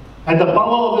and the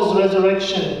power of His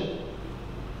resurrection.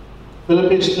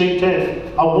 Philippians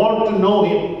 3:10. I want to know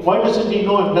Him. Why doesn't he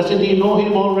know Him? Doesn't he know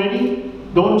Him already?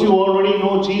 Don't you already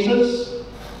know Jesus?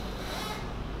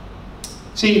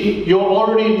 See, your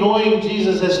already knowing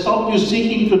Jesus has stopped you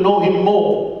seeking to know Him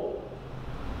more.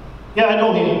 Yeah, I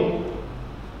know Him.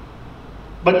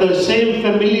 But the same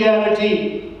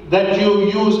familiarity that you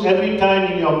use every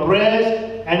time in your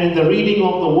prayers and in the reading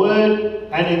of the Word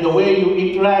and in the way you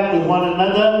interact with one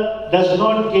another does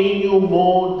not gain you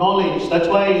more knowledge. That's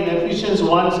why in Ephesians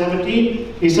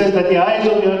 1:17 he says that the eyes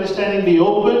of your understanding be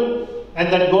open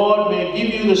and that God may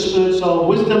give you the spirits of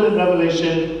wisdom and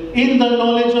revelation in the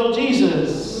knowledge of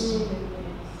Jesus.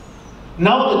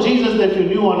 Now the Jesus that you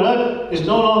knew on earth is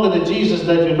no longer the Jesus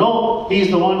that you know. He is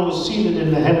the one who's seated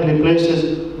in the heavenly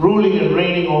places, ruling and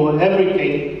reigning over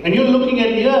everything. And you're looking at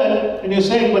the earth and you're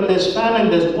saying, but there's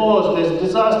famine, there's wars, there's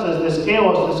disasters, there's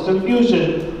chaos, there's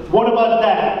confusion. What about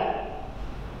that?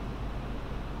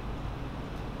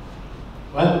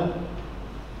 Well,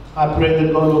 I pray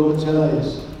that God opens your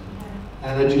eyes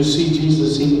and that you see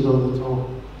Jesus seated on the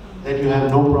throne. Then you have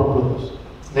no problems.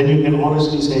 Then you can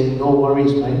honestly say, no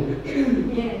worries, man.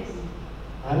 Yes.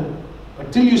 Right?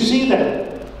 But till you see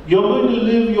that, you're going to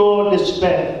live your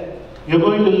despair. You're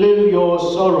going to live your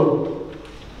sorrow.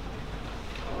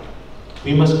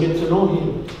 We must get to know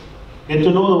Him. Get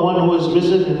to know the one who has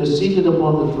risen and is seated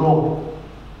upon the throne.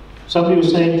 Somebody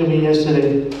was saying to me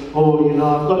yesterday, oh,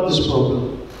 I've got this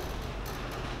problem.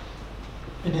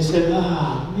 And he said,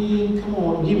 man, come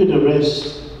on, give it a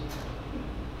rest.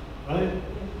 Right?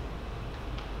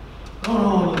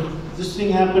 Oh, this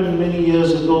thing happened many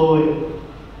years ago.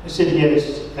 I said,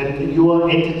 yes, and you are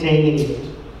entertaining it.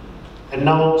 And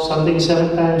now something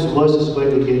 7 times worse is going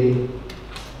to get in.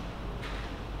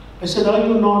 I said, are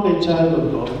you not a child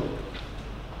of God?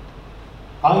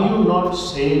 Are you not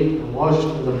saved and washed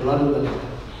in the blood of the Lamb?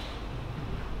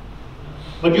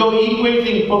 But you're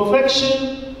equating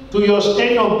perfection to your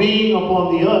state of being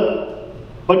upon the earth.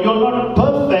 But you're not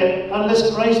perfect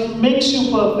unless Christ makes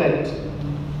you perfect.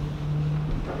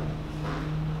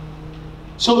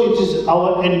 So it is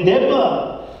our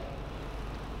endeavor,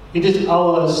 it is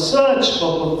our search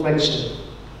for perfection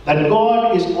that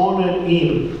God is honored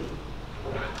in.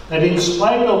 That in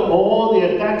spite of all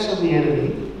the attacks of the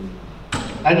enemy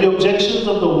and the objections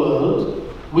of the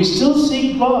world, we still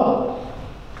seek God.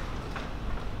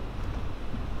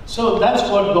 So that's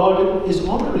what God is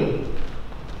honoring.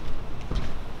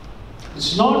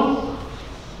 It's not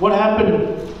what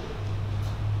happened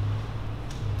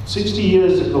 60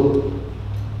 years ago.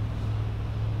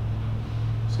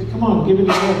 Say, come on, give it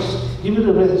a rest. Give it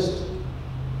a rest.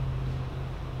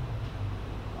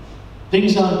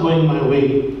 Things aren't going my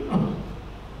way.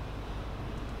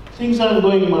 Things aren't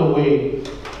going my way.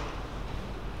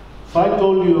 If I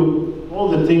told you all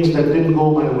the things that didn't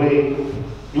go my way,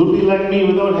 you'll be like me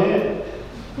without hair.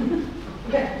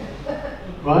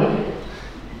 Right?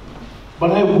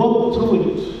 But I worked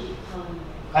through it.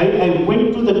 I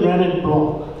went to the granite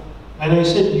block and I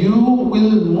said, you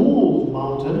will move,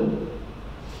 mountain.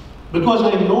 Because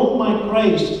I know my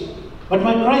Christ. But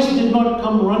my Christ did not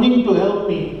come running to help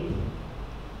me.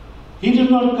 He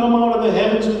did not come out of the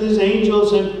heavens with His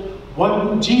angels, and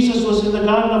when Jesus was in the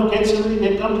Garden of Gethsemane,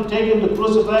 they come to take Him to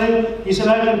crucify Him. He said,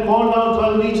 I can call down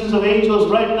 12 legions of angels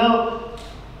right now.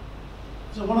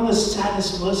 It's one of the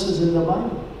saddest verses in the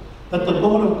Bible. That the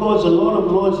God of gods, the Lord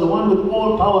of lords, the one with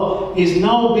all power, is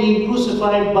now being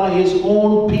crucified by His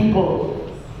own people.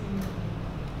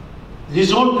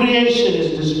 His own creation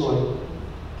is destroyed.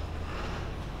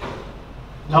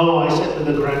 No, I said to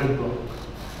the granite block,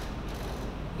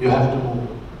 you have to move.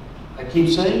 I keep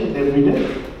saying it every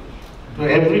day.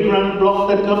 To every granite block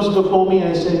that comes before me,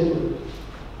 I say to it.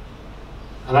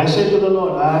 And I say to the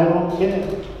Lord, I don't care.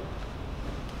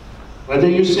 Whether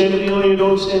you save me or you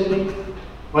don't save me,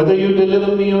 whether you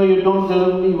deliver me or you don't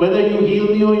deliver me, whether you heal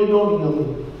me or you don't heal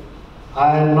me,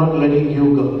 I am not letting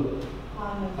you go.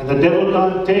 And the devil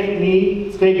can't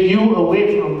take you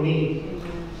away from me.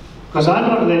 Because I'm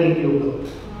not letting you go.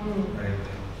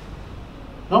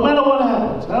 No matter what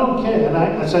happens, I don't care. And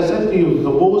as I said to you, the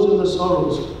woes and the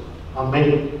sorrows are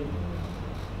many.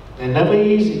 They're never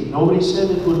easy. Nobody said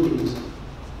it would be easy.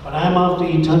 But I'm after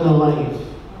eternal life.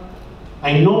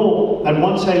 I know that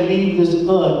once I leave this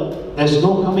earth, there's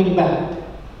no coming back.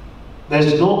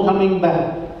 There's no coming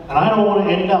back. And I don't want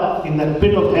to end up in that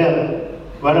pit of hell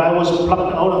where I was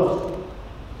plucked out of.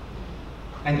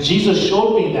 And Jesus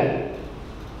showed me that.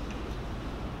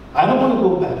 I don't want to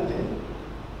go back there.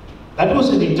 That was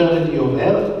an eternity of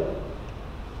hell.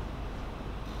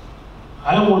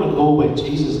 I want to go where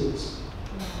Jesus is.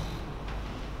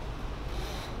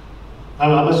 I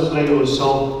must play you a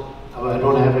song. I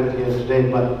don't have it here today,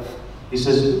 but he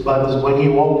says, but when he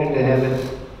walked into heaven,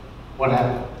 what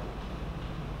happened?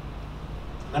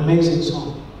 An amazing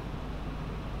song.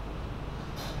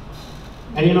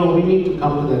 And you know, we need to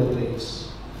come to that place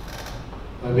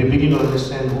where we begin to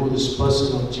understand who this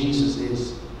person of Jesus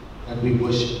is that we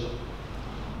worship.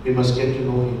 We must get to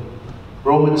know him.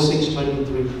 Romans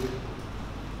 6:23.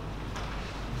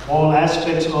 All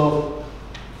aspects of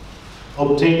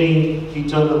obtaining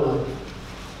eternal life.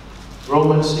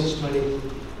 Romans 6:23.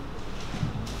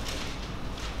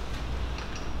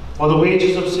 For the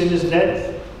wages of sin is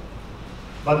death,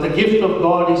 but the gift of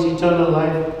God is eternal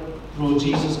life through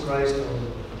Jesus Christ our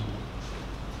Lord.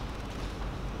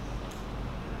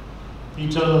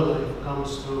 Eternal life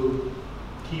comes through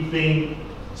keeping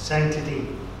sanctity,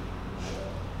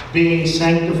 being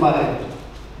sanctified,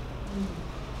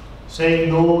 saying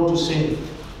no to sin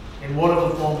in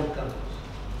whatever form it comes.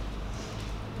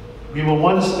 We were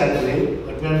once that way,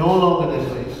 but we are no longer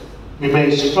that way. We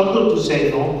may struggle to say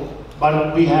no,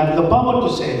 but we have the power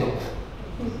to say no.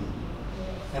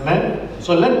 Amen?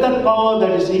 So let that power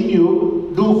that is in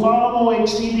you do far more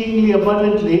exceedingly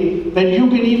abundantly than you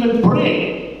can even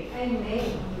pray.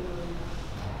 Amen.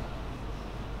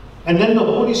 And then the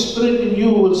Holy Spirit in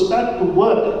you will start to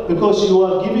work because you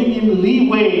are giving Him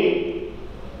leeway.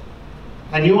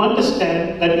 And you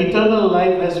understand that eternal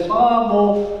life has far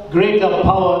more greater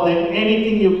power than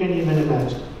anything you can even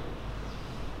imagine.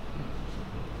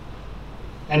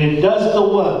 And it does the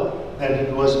work that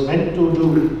it was meant to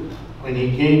do when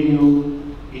He gave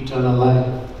you eternal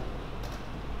life.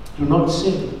 Do not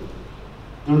sin.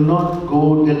 Do not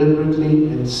go deliberately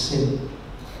and sin.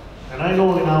 And I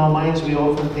know in our minds we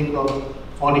often think of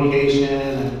fornication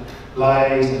and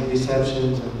lies and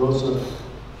deceptions and those sort of things.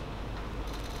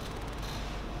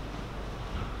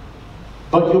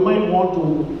 But you might want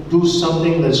to do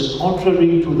something that's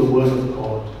contrary to the Word of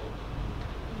God.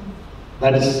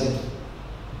 That is sin.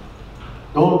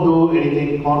 Don't do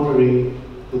anything contrary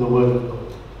to the Word of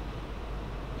God.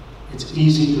 It's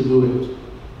easy to do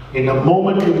it. In a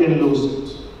moment you can lose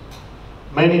it.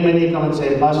 Many come and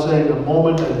say, Pastor, in a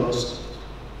moment I lost it.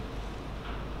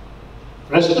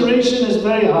 Restoration is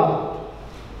very hard.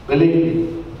 Believe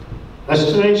me.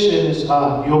 Restoration is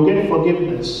hard. You'll get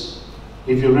forgiveness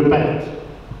if you repent.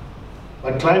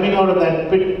 But climbing out of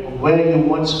that pit of where you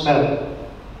once fell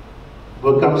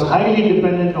becomes highly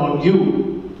dependent on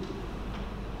you.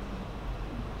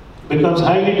 Becomes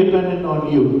highly dependent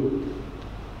on you.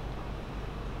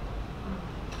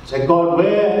 Say, God,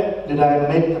 where did I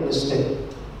make the mistake?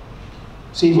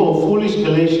 See, for foolish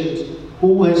Galatians,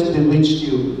 who has bewitched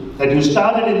you? That you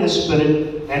started in the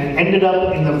Spirit and ended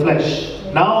up in the flesh.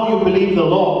 Now you believe the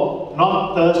law,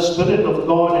 not the Spirit of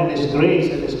God and His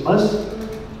grace and His mercy.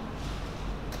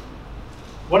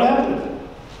 What happened?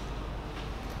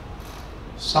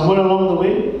 Somewhere along the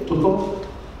way, it took off.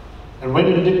 And when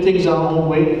we did things our own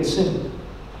way, it sinned.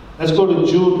 Let's go to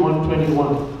Jude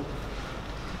 1:21.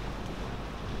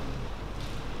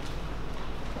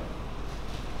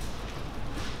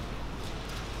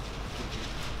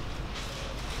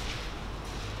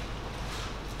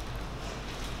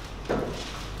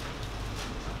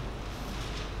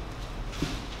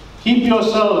 Keep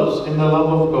yourselves in the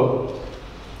love of God,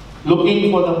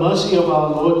 looking for the mercy of our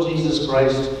Lord Jesus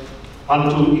Christ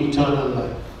unto eternal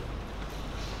life.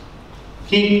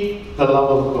 Keep the love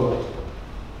of God.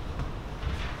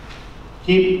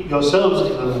 Keep yourselves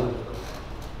in the love of God,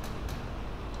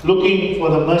 looking for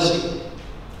the mercy.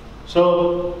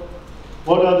 So,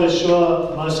 what are the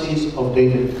sure mercies of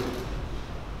David?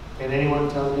 Can anyone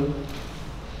tell me?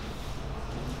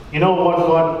 You know what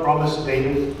God promised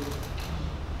David?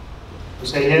 You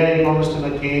say, yeah, He promised him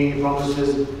a king, He promised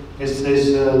his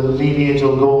lineage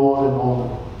will go on and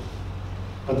on.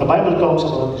 But the Bible talks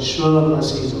about the sure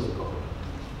mercies of God.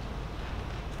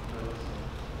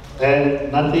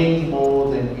 And nothing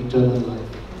more than eternal life.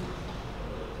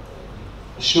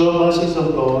 The sure mercies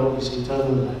of God is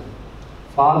eternal life.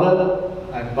 Father,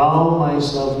 I bow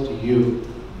myself to you,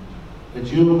 that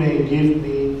you may give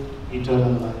me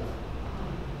eternal life.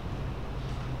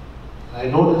 I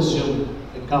don't assume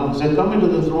it comes. They come into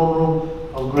the throne room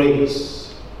of grace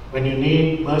when you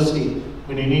need mercy,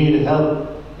 when you need help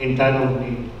in time of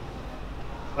need.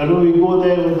 But when we go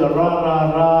there with the rah,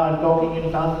 rah, rah, and talking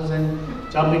in tongues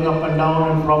and jumping up and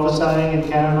down and prophesying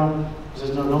and carrying on, he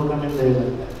says, no, don't come in there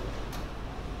like that.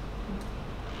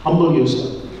 Humble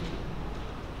yourself.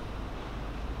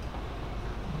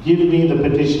 Give me the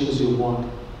petitions you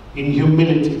want in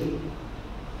humility.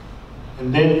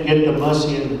 And then get the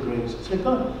mercy and the grace. Say,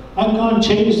 God, I can't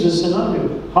change this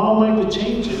scenario. How am I to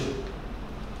change it?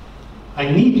 I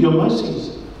need your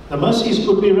mercies. The mercies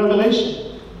could be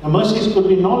revelation. The mercies could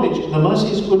be knowledge. The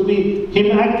mercies could be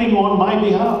Him acting on my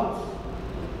behalf.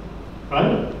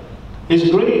 Right?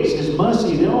 His grace, His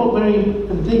mercy, they're all very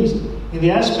important things in the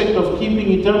aspect of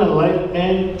keeping eternal life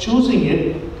and choosing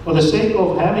it for the sake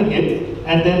of having it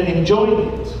and then enjoying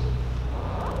it.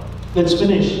 Let's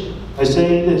finish by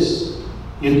saying this.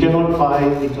 You cannot buy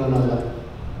eternal life.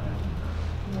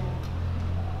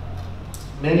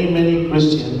 Many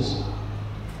Christians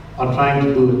are trying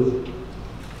to do it.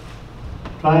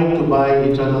 Trying to buy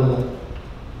eternal life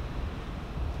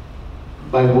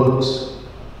by works,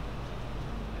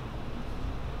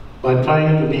 by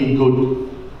trying to be good.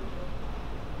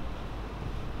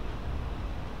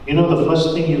 You know, the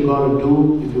first thing you got to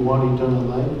do if you want eternal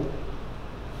life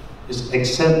is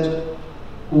accept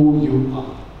who you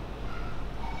are.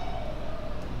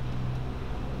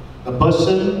 The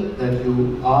person that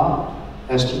you are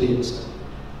has to be accepted.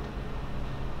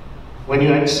 When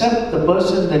you accept the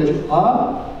person that you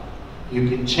are, you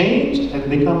can change and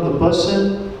become the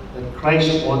person that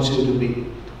Christ wants you to be.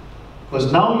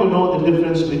 Because now you know the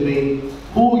difference between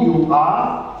who you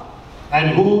are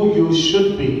and who you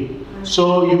should be.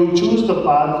 So you choose the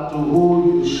path to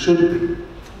who you should be.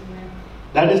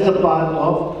 That is the path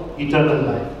of eternal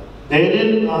life.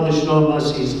 Therein are the sure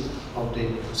mercies of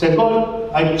David. Say,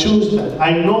 God, I choose that.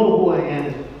 I know who I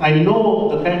am. I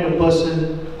know the kind of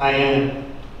person I am.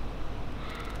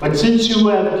 But since you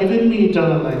have given me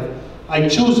eternal life, I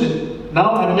choose it.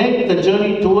 Now I make the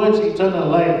journey towards eternal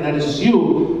life, that is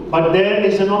you. But there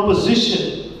is an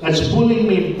opposition that's pulling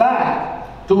me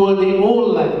back toward the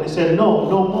old life. I said, no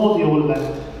more the old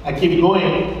life. I keep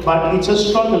going, but it's a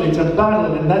struggle, it's a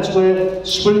battle, and that's where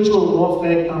spiritual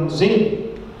warfare comes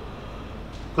in.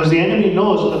 Because the enemy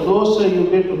knows the closer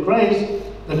you get to Christ,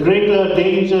 the greater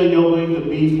danger you're going to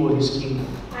be for His kingdom.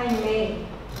 Amen.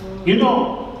 You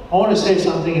know, I want to say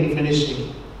something in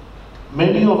finishing.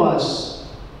 Many of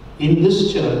us in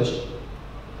this church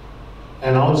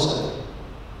and outside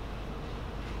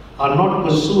are not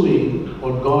pursuing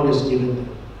what God has given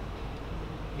them.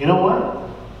 You know what?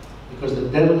 Because the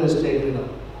devil has taken it up.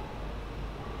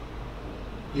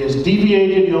 He has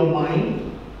deviated your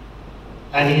mind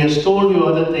and he has told you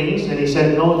other things and he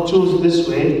said, no, choose this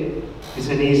way. It's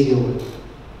an easier way.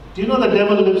 Do you know the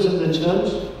devil lives in the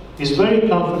church? He's very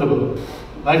comfortable.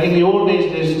 Like in the old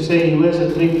days, they used to say he wears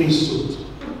a 3-piece suit.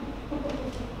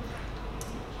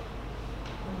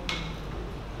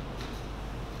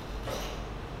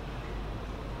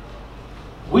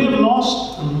 We have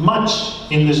lost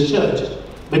much in this church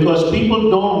because people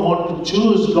don't want to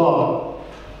choose God.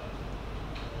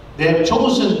 They have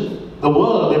chosen the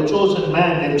world, they've chosen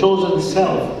man, they've chosen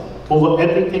self over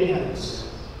everything else.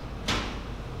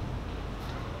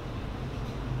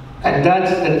 And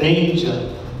that's the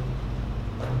danger.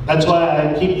 That's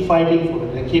why I keep fighting for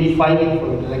it. I keep fighting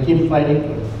for it. And I keep fighting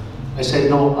for it. I said,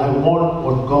 no, I want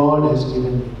what God has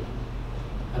given me.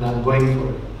 And I'm going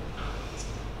for it.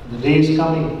 And the day is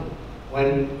coming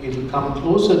when it will come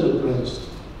closer to Christ.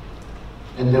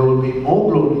 And there will be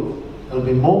more glory. There will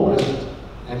be more presence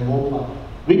and more power.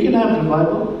 We can have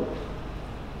revival.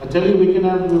 I tell you, we can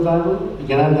have revival. We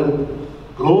can have the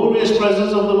glorious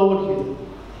presence of the Lord here.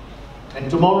 And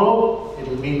tomorrow, it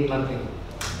will mean nothing.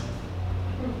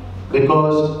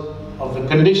 Because of the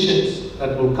conditions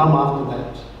that will come after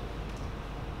that.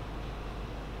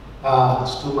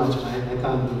 It's too much, man. I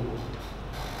can't do it.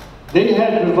 They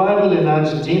had revival in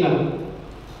Argentina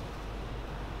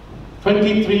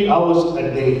 23 hours a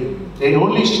day. They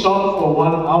only stopped for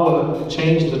 1 hour to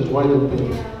change the toilet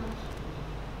paper.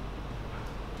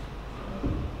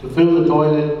 To fill the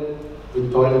toilet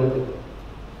with toilet paper.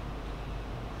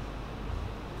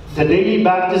 The daily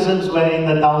baptisms were in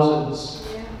the thousands.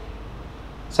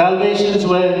 Salvations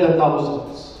were in the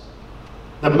thousands.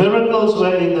 The miracles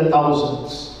were in the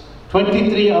thousands.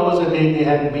 23 hours a day they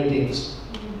had meetings.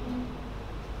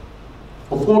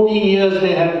 For 14 years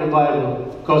they had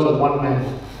revival because of one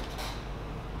man.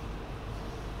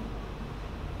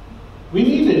 We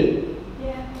need it.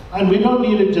 Yeah. And we don't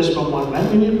need it just from one man,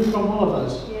 we need it from all of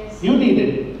us. Yes. You need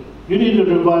it. You need a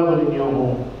revival in your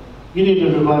home. You need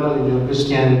a revival in your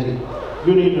Christianity.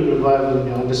 You need a revival in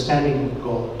your understanding of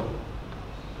God.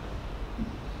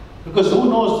 Because who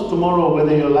knows tomorrow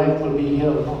whether your life will be here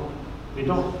or not? We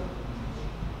don't.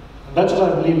 And that's what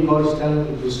I believe God is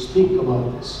telling me to speak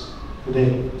about this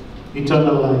today.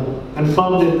 Eternal life.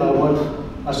 Confirmed it by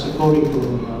what Pastor Cody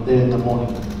told me out there in the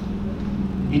morning.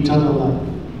 Eternal life.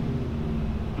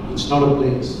 It's not a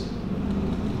place.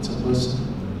 It's a person.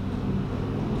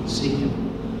 Seek Him.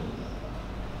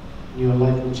 And your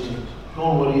life will change.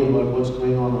 Don't worry about what's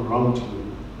going on around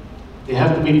you. They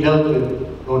have to be dealt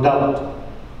with, no doubt.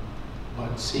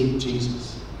 But seek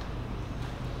Jesus.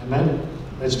 Amen?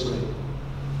 Let's pray.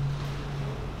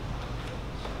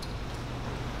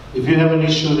 If you have an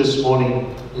issue this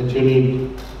morning that you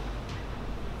need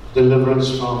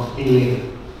deliverance from,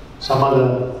 healing, some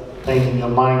other thing in your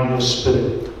mind, in your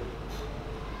spirit,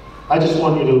 I just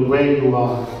want you to, where you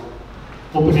are,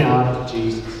 open your heart to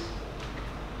Jesus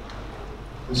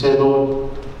and say,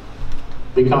 Lord,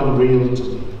 become real to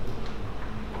me.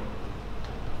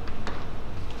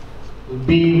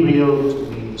 Be real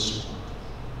to me this morning.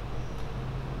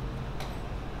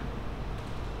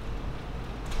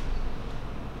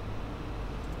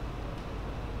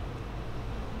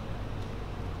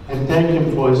 And thank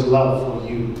Him for His love for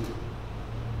you.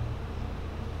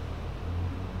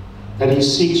 That He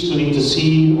seeks to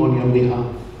intercede on your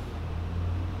behalf.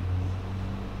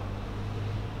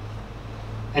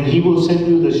 And He will send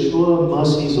you the sure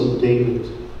mercies of David.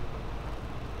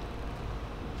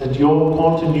 That your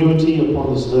continuity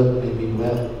upon this earth may be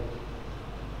well.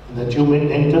 And that you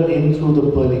may enter in through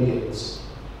the pearly gates.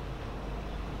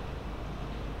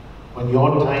 When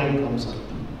your time comes up.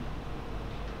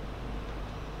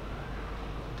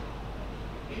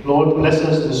 Lord, bless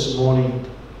us this morning.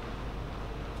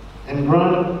 And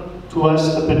grant to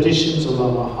us the petitions of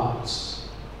our hearts.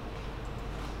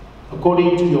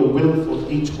 According to your will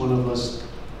for each one of us.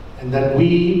 And that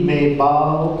we may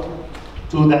bow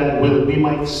to that will. We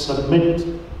might submit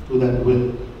to that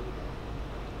will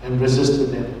and resist the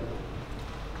devil.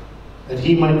 That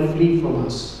he might flee from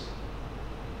us.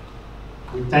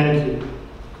 We thank you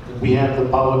that we have the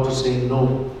power to say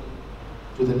no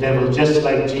to the devil, just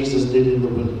like Jesus did in the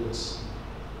wilderness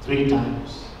 3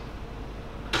 times.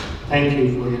 Thank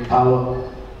you for the power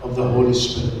of the Holy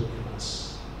Spirit in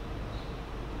us.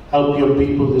 Help your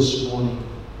people this morning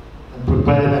and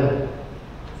prepare them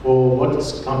for what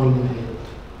is coming ahead.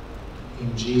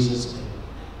 In Jesus' name,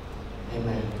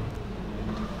 amen.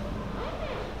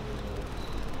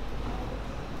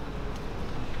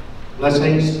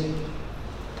 Blessings.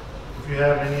 If you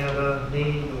have any other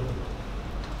need or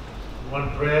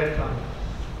want prayer, come.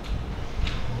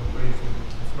 We'll pray for you.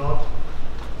 If not,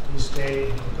 please stay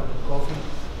and have a cup of coffee.